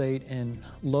federal, state, and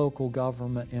local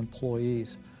government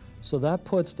employees. So that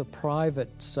puts the private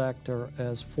sector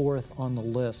as fourth on the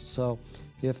list. So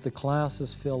if the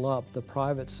classes fill up, the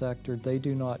private sector, they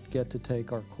do not get to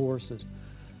take our courses.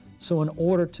 So in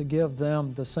order to give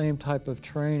them the same type of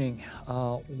training,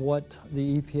 what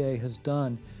the EPA has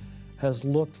done has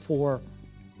looked for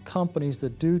companies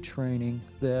that do training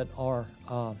that are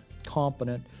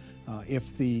competent.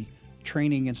 If the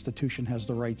training institution has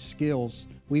the right skills,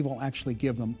 we will actually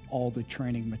give them all the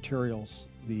training materials.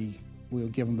 We'll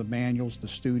give them the manuals, the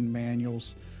student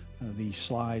manuals, the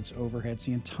slides, overheads,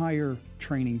 the entire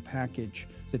training package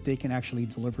that they can actually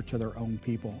deliver to their own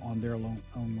people on their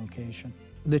own location.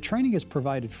 The training is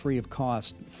provided free of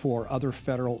cost for other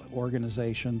federal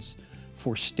organizations,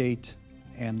 for state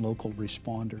and local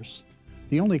responders.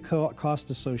 The only cost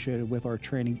associated with our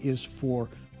training is for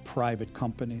private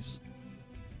companies.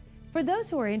 For those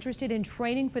who are interested in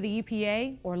training for the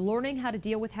EPA or learning how to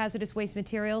deal with hazardous waste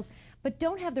materials but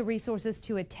don't have the resources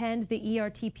to attend the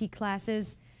ERTP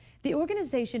classes, the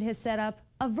organization has set up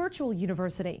a virtual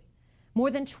university.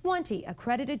 More than 20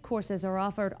 accredited courses are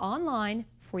offered online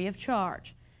free of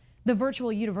charge. The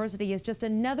virtual university is just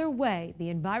another way the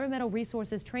Environmental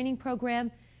Resources Training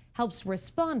Program helps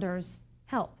responders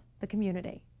help the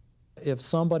community. If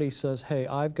somebody says, hey,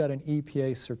 I've got an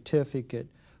EPA certificate,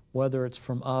 whether it's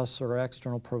from us or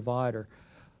external provider,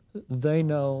 they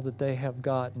know that they have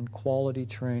gotten quality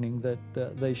training, that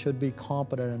they should be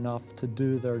competent enough to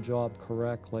do their job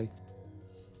correctly.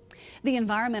 The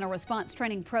Environmental Response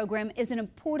Training Program is an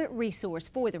important resource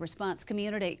for the response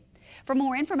community. For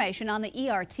more information on the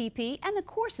ERTP and the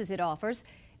courses it offers,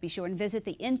 be sure and visit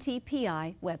the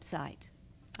NTPI website.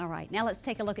 All right, now let's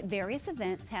take a look at various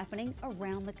events happening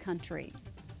around the country.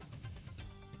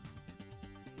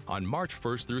 On March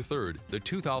 1st through 3rd, the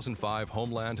 2005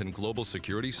 Homeland and Global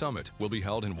Security Summit will be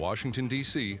held in Washington,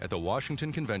 D.C. at the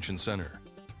Washington Convention Center.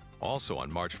 Also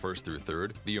on March 1st through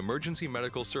 3rd, the Emergency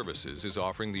Medical Services is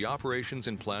offering the Operations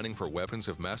and Planning for Weapons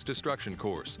of Mass Destruction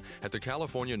course at the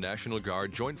California National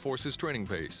Guard Joint Forces Training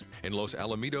Base in Los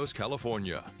Alamitos,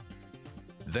 California.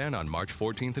 Then on March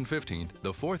 14th and 15th,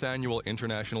 the 4th Annual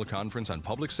International Conference on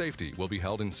Public Safety will be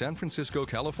held in San Francisco,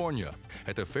 California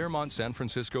at the Fairmont San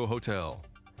Francisco Hotel.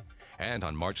 And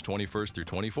on March 21st through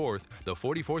 24th, the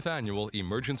 44th Annual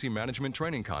Emergency Management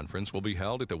Training Conference will be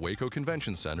held at the Waco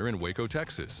Convention Center in Waco,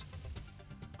 Texas.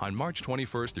 On March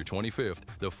 21st through 25th,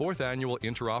 the 4th Annual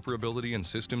Interoperability and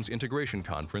Systems Integration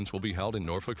Conference will be held in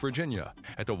Norfolk, Virginia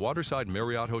at the Waterside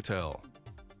Marriott Hotel.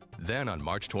 Then on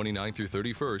March 29th through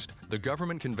 31st, the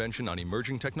Government Convention on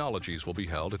Emerging Technologies will be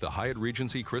held at the Hyatt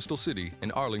Regency Crystal City in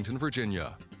Arlington,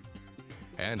 Virginia.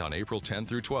 And on April 10th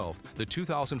through 12th, the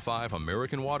 2005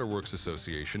 American Water Works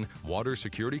Association Water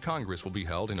Security Congress will be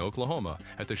held in Oklahoma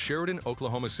at the Sheraton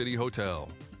Oklahoma City Hotel.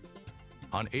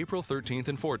 On April 13th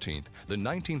and 14th, the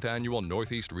 19th Annual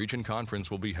Northeast Region Conference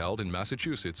will be held in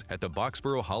Massachusetts at the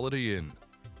Boxborough Holiday Inn.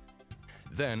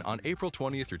 Then, on April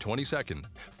 20th through 22nd,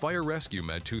 Fire Rescue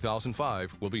Med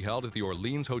 2005 will be held at the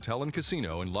Orleans Hotel and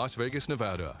Casino in Las Vegas,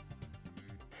 Nevada.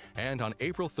 And on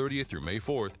April 30th through May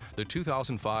 4th, the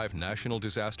 2005 National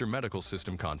Disaster Medical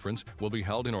System Conference will be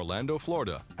held in Orlando,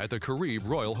 Florida at the Carib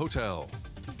Royal Hotel.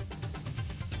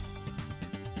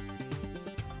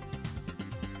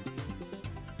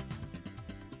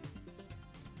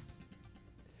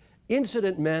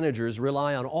 Incident managers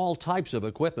rely on all types of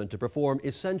equipment to perform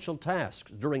essential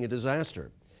tasks during a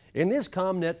disaster. In this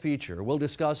CoMNet feature, we'll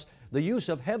discuss the use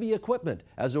of heavy equipment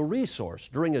as a resource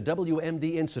during a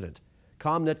WMD incident.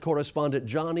 CoMNet correspondent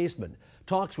John Eastman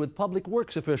talks with public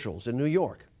works officials in New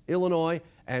York, Illinois,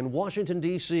 and Washington,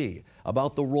 D.C.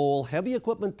 about the role heavy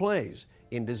equipment plays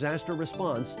in disaster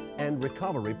response and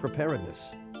recovery preparedness.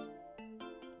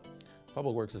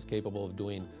 Public Works is capable of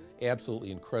doing absolutely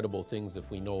incredible things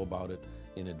if we know about it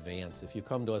in advance. If you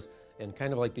come to us and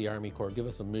kind of like the Army Corps, give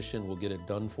us a mission, we'll get it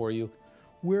done for you.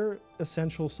 We're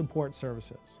essential support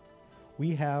services.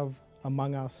 We have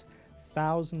among us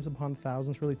thousands upon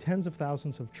thousands, really tens of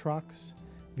thousands of trucks,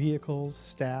 vehicles,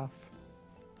 staff,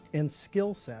 and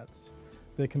skill sets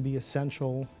that can be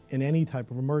essential in any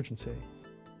type of emergency.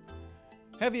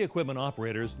 Heavy equipment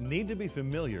operators need to be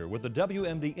familiar with the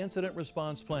WMD Incident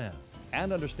Response Plan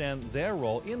and understand their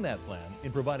role in that plan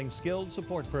in providing skilled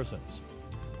support persons.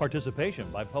 Participation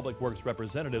by Public Works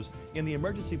representatives in the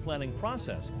emergency planning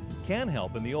process can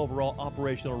help in the overall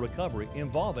operational recovery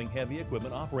involving heavy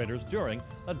equipment operators during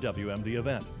a WMD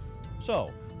event.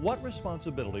 So, what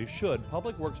responsibilities should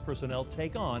Public Works personnel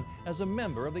take on as a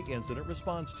member of the incident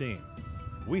response team?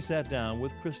 We sat down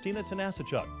with Christina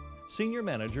Tanasichuk, Senior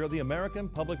Manager of the American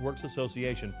Public Works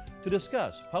Association, to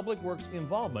discuss Public Works'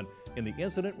 involvement in the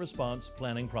incident response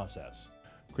planning process.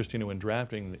 Christina, when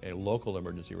drafting a local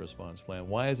emergency response plan,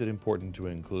 why is it important to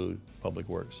include Public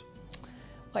Works?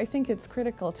 Well, I think it's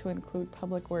critical to include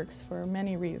Public Works for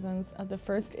many reasons. The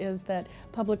first is that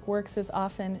Public Works is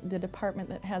often the department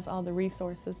that has all the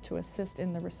resources to assist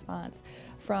in the response,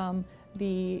 from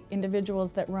the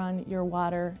individuals that run your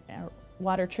water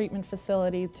treatment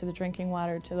facility, to the drinking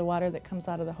water, to the water that comes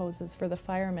out of the hoses for the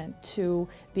firemen, to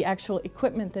the actual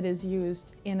equipment that is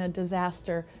used in a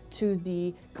disaster, to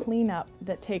the cleanup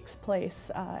that takes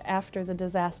place after the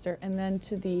disaster, and then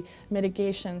to the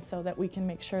mitigation so that we can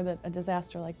make sure that a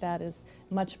disaster like that is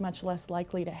much, much less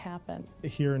likely to happen.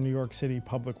 Here in New York City,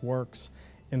 Public Works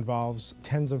involves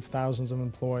tens of thousands of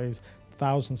employees,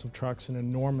 thousands of trucks, and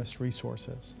enormous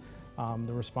resources.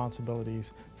 The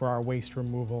responsibilities for our waste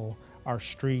removal, our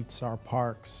streets, our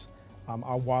parks,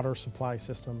 our water supply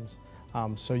systems.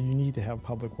 So you need to have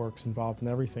Public Works involved in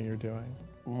everything you're doing.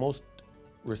 Most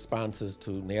responses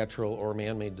to natural or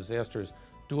man-made disasters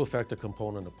do affect a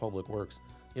component of Public Works.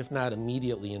 If not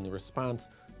immediately in the response,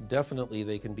 definitely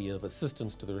they can be of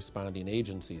assistance to the responding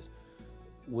agencies.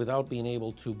 Without being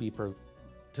able to be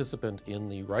participant in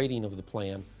the writing of the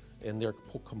plan and their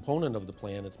component of the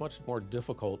plan, it's much more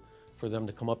difficult for them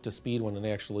to come up to speed when an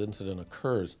actual incident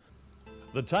occurs.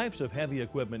 The types of heavy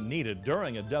equipment needed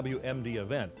during a WMD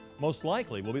event most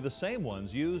likely will be the same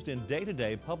ones used in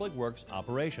day-to-day Public Works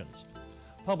operations.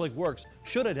 Public Works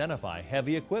should identify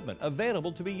heavy equipment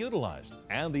available to be utilized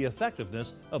and the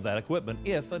effectiveness of that equipment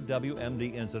if a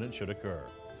WMD incident should occur.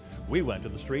 We went to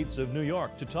the streets of New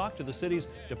York to talk to the city's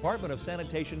Department of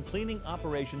Sanitation Cleaning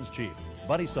Operations Chief,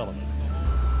 Buddy Sullivan.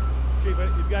 Chief,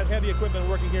 you've got heavy equipment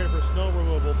working here for snow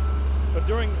removal, but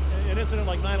during an incident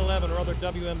like 9/11 or other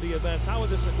WMD events, how would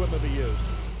this equipment be used?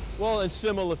 Well, in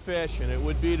similar fashion, it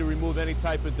would be to remove any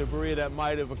type of debris that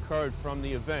might have occurred from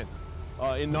the event.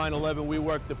 In 9/11, we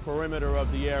worked the perimeter of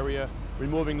the area,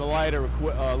 removing the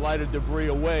lighter debris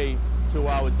away to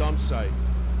our dump site.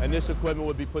 And this equipment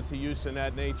would be put to use in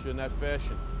that nature, in that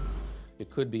fashion. It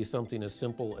could be something as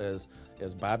simple as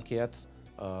bobcats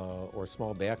or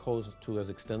small backhoes to as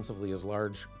extensively as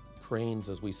large cranes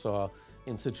as we saw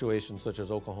in situations such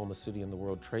as Oklahoma City and the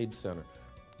World Trade Center.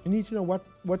 You need to know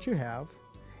what you have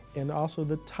and also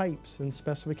the types and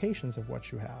specifications of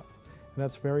what you have. And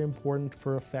that's very important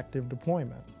for effective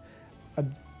deployment. A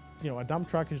dump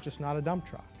truck is just not a dump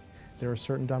truck. There are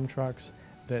certain dump trucks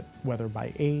that, whether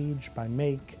by age, by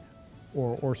make,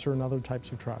 or certain other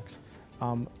types of trucks,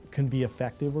 can be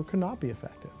effective or could not be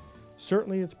effective.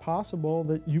 Certainly it's possible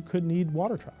that you could need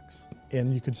water trucks,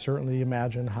 and you could certainly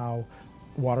imagine how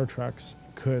water trucks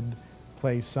could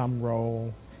play some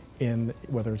role in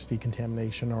whether it's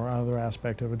decontamination or other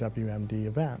aspect of a WMD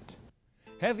event.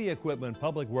 Heavy equipment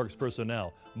Public Works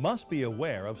personnel must be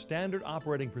aware of standard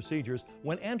operating procedures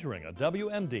when entering a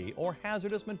WMD or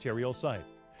hazardous material site,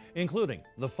 including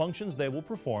the functions they will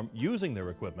perform using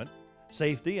their equipment,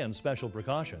 safety and special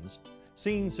precautions,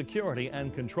 scene security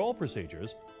and control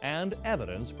procedures, and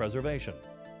evidence preservation.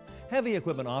 Heavy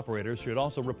equipment operators should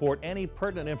also report any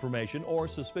pertinent information or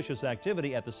suspicious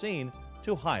activity at the scene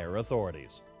to higher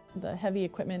authorities. The heavy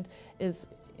equipment is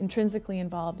intrinsically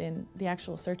involved in the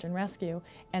actual search and rescue,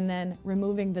 and then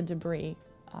removing the debris,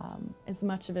 as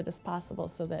much of it as possible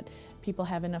so that people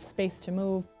have enough space to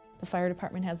move, the fire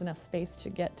department has enough space to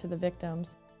get to the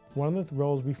victims. One of the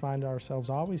roles we find ourselves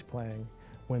always playing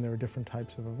when there are different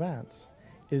types of events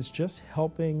is just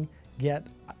helping get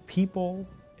people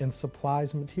and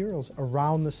supplies and materials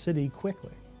around the city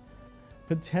quickly.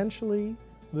 Potentially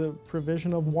the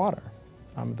provision of water.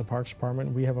 At the Parks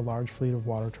Department, we have a large fleet of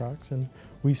water trucks, and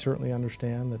we certainly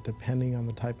understand that depending on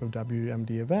the type of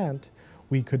WMD event,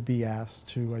 we could be asked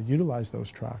to utilize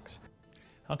those trucks.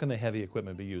 How can the heavy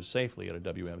equipment be used safely at a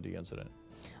WMD incident?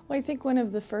 Well, I think one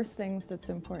of the first things that's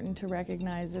important to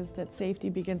recognize is that safety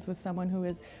begins with someone who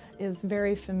is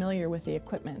very familiar with the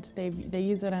equipment. They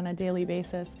use it on a daily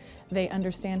basis. They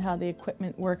understand how the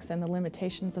equipment works and the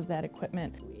limitations of that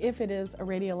equipment. If it is a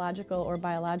radiological or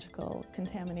biological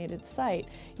contaminated site,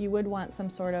 you would want some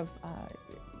sort of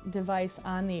device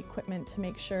on the equipment to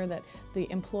make sure that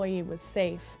the employee was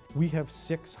safe. We have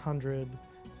 600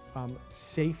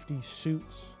 safety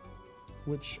suits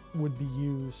which would be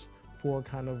used for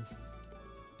kind of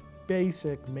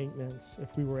basic maintenance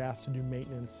if we were asked to do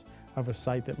maintenance of a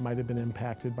site that might have been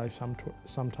impacted by some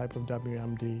type of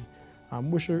WMD,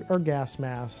 which are gas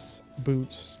masks,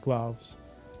 boots, gloves.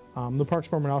 The Parks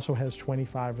Department also has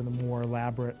 25 of the more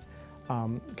elaborate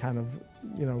kind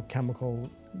of, chemical,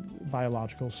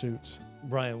 biological suits.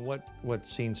 Brian, what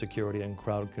scene security and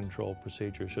crowd control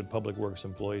procedures should Public Works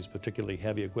employees, particularly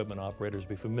heavy equipment operators,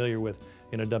 be familiar with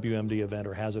in a WMD event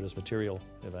or hazardous material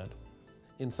event?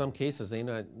 In some cases, they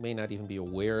may not even be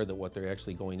aware that what they're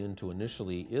actually going into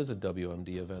initially is a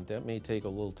WMD event. That may take a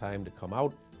little time to come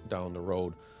out down the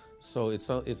road. So it's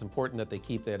important that they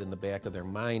keep that in the back of their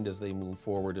mind as they move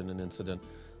forward in an incident,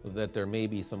 that there may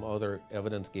be some other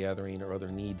evidence gathering or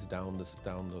other needs down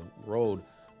the road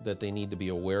that they need to be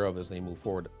aware of as they move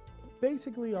forward.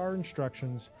 Basically, our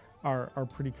instructions are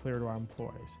pretty clear to our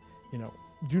employees.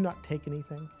 Do not take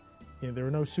anything. There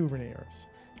are no souvenirs.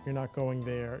 You're not going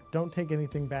there. Don't take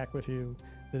anything back with you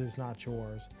that is not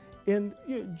yours. And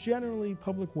generally,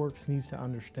 Public Works needs to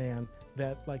understand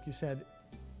that, like you said,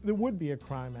 there would be a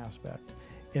crime aspect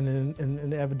and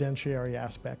an evidentiary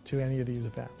aspect to any of these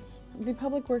events. The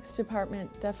Public Works Department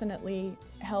definitely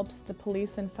helps the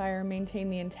police and fire maintain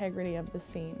the integrity of the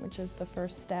scene, which is the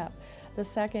first step. The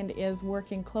second is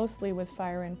working closely with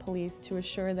fire and police to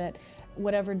assure that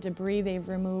whatever debris they've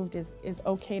removed is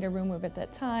okay to remove at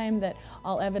that time, that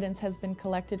all evidence has been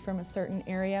collected from a certain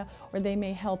area, or they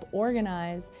may help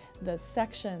organize the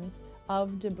sections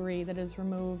of debris that is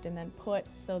removed and then put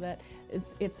so that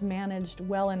it's managed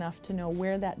well enough to know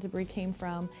where that debris came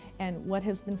from and what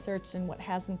has been searched and what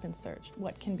hasn't been searched,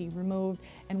 what can be removed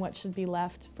and what should be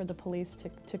left for the police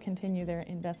to continue their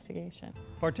investigation.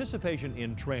 Participation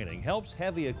in training helps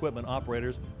heavy equipment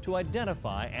operators to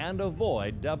identify and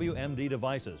avoid WMD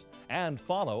devices and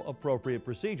follow appropriate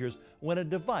procedures when a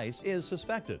device is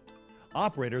suspected.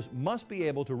 Operators must be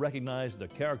able to recognize the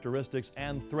characteristics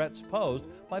and threats posed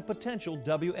by potential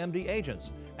WMD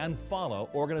agents and follow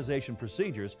organization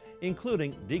procedures,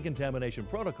 including decontamination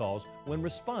protocols when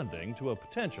responding to a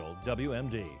potential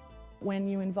WMD. When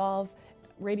you involve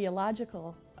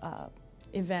radiological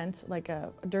event like a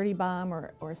dirty bomb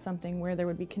or something where there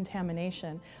would be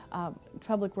contamination,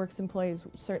 Public Works employees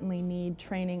certainly need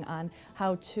training on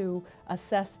how to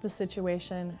assess the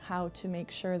situation, how to make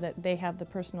sure that they have the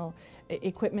personal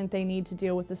equipment they need to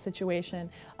deal with the situation,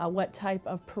 what type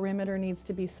of perimeter needs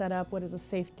to be set up, what is a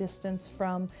safe distance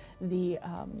from the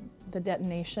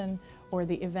detonation or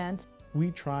the event.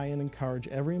 We try and encourage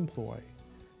every employee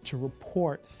to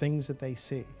report things that they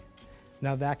see.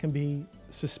 Now that can be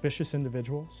suspicious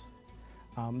individuals,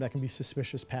 that can be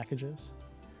suspicious packages,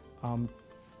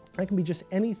 that can be just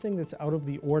anything that's out of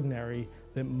the ordinary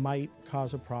that might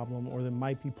cause a problem or that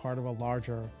might be part of a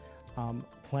larger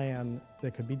plan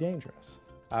that could be dangerous.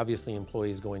 Obviously,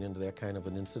 employees going into that kind of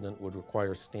an incident would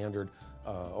require standard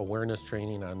awareness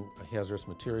training on hazardous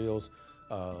materials,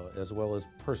 as well as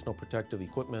personal protective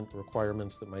equipment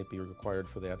requirements that might be required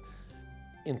for that,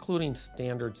 including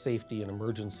standard safety and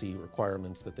emergency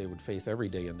requirements that they would face every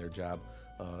day in their job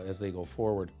as they go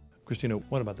forward. Christina,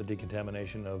 what about the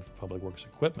decontamination of Public Works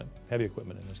equipment, heavy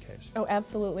equipment in this case? Oh,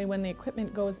 absolutely. When the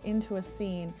equipment goes into a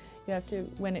scene, you have to,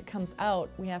 when it comes out,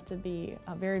 we have to be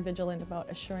very vigilant about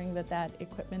assuring that that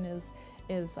equipment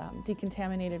is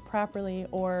decontaminated properly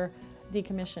or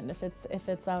decommissioned if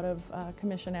it's out of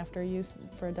commission after use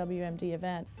for a WMD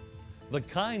event. The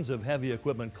kinds of heavy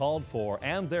equipment called for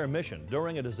and their mission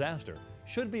during a disaster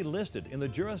should be listed in the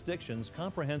jurisdiction's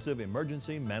Comprehensive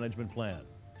Emergency Management Plan.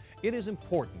 It is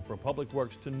important for Public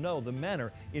Works to know the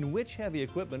manner in which heavy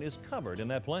equipment is covered in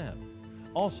that plan.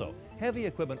 Also, heavy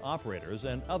equipment operators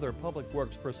and other Public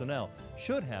Works personnel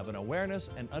should have an awareness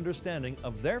and understanding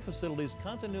of their facility's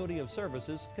continuity of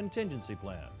services contingency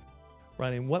plan.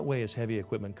 Brian, in what way is heavy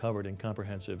equipment covered in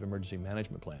comprehensive emergency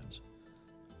management plans?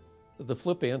 The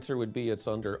flip answer would be it's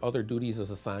under other duties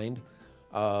as assigned.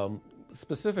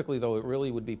 Specifically, though, it really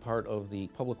would be part of the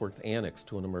Public Works Annex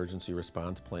to an emergency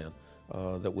response plan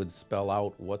that would spell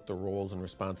out what the roles and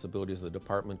responsibilities of the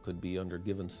department could be under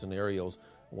given scenarios,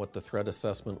 what the threat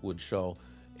assessment would show.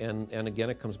 And again,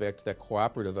 it comes back to that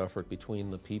cooperative effort between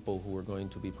the people who are going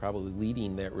to be probably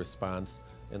leading that response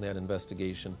and that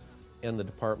investigation and the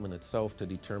department itself to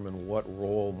determine what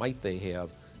role might they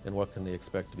have and what can they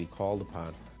expect to be called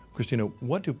upon. Christina,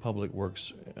 what do Public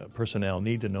Works personnel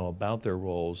need to know about their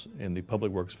roles in the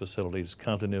Public Works facility's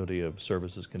continuity of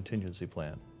services contingency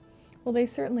plan? Well, they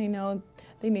certainly know,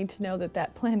 they need to know that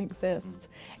that plan exists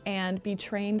and be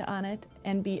trained on it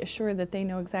and be assured that they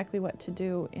know exactly what to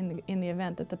do in the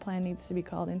event that the plan needs to be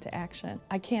called into action.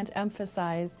 I can't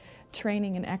emphasize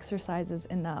training and exercises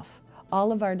enough.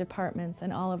 All of our departments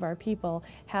and all of our people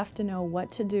have to know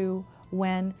what to do,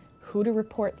 when, who to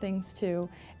report things to,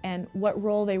 and what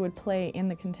role they would play in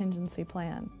the contingency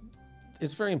plan.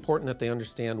 It's very important that they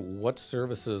understand what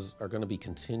services are going to be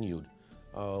continued.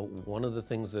 One of the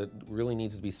things that really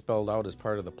needs to be spelled out as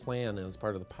part of the plan and as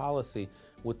part of the policy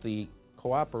with the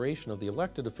cooperation of the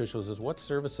elected officials is what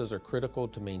services are critical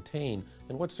to maintain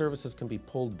and what services can be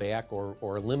pulled back or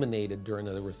eliminated during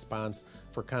the response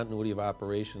for continuity of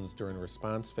operations during a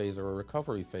response phase or a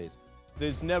recovery phase.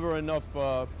 There's never enough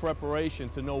preparation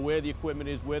to know where the equipment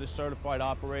is, where the certified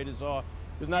operators are,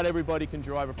 because not everybody can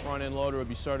drive a front-end loader or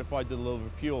be certified to deliver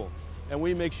fuel. And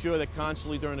we make sure that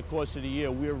constantly during the course of the year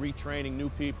we're retraining new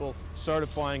people,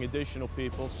 certifying additional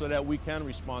people so that we can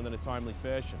respond in a timely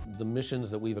fashion. The missions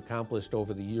that we've accomplished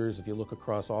over the years, if you look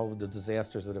across all of the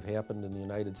disasters that have happened in the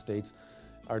United States,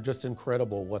 are just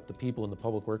incredible what the people in the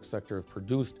public works sector have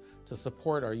produced to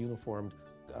support our uniformed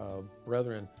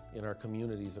brethren in our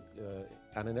communities.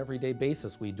 On an everyday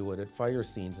basis we do it, at fire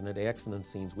scenes and at accident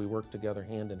scenes. We work together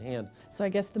hand in hand. So I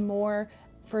guess the more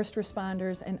first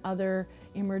responders and other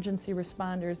emergency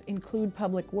responders include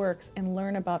Public Works and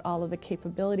learn about all of the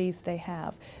capabilities they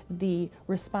have, the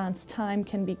response time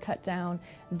can be cut down,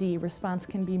 the response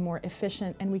can be more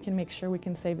efficient, and we can make sure we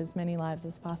can save as many lives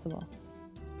as possible.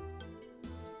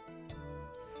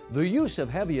 The use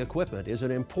of heavy equipment is an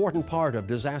important part of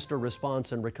disaster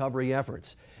response and recovery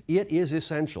efforts. It is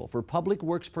essential for Public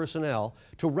Works personnel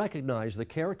to recognize the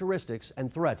characteristics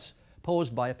and threats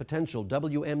posed by a potential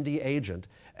WMD agent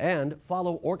and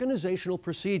follow organizational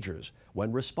procedures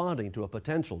when responding to a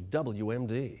potential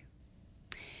WMD.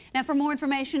 Now, for more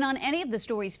information on any of the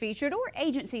stories featured or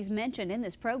agencies mentioned in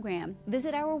this program,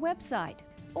 visit our website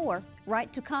or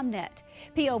write to CoMNET,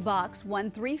 P.O. Box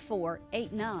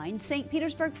 13489, St.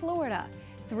 Petersburg, Florida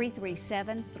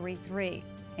 33733.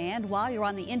 And while you're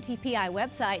on the NTPI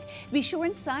website, be sure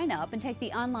and sign up and take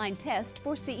the online test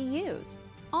for CEUs.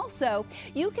 Also,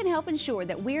 you can help ensure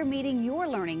that we're meeting your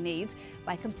learning needs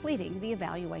by completing the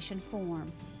evaluation form.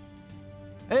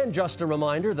 And just a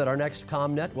reminder that our next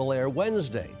CoMNET will air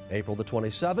Wednesday, April the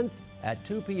 27th at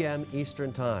 2 p.m.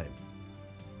 Eastern Time.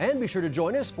 And be sure to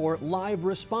join us for Live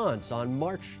Response on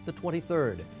March the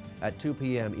 23rd at 2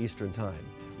 p.m. Eastern Time,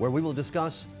 where we will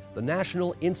discuss the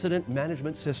National Incident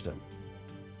Management System.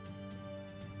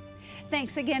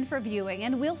 Thanks again for viewing,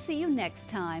 and we'll see you next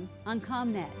time on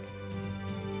CoMNET.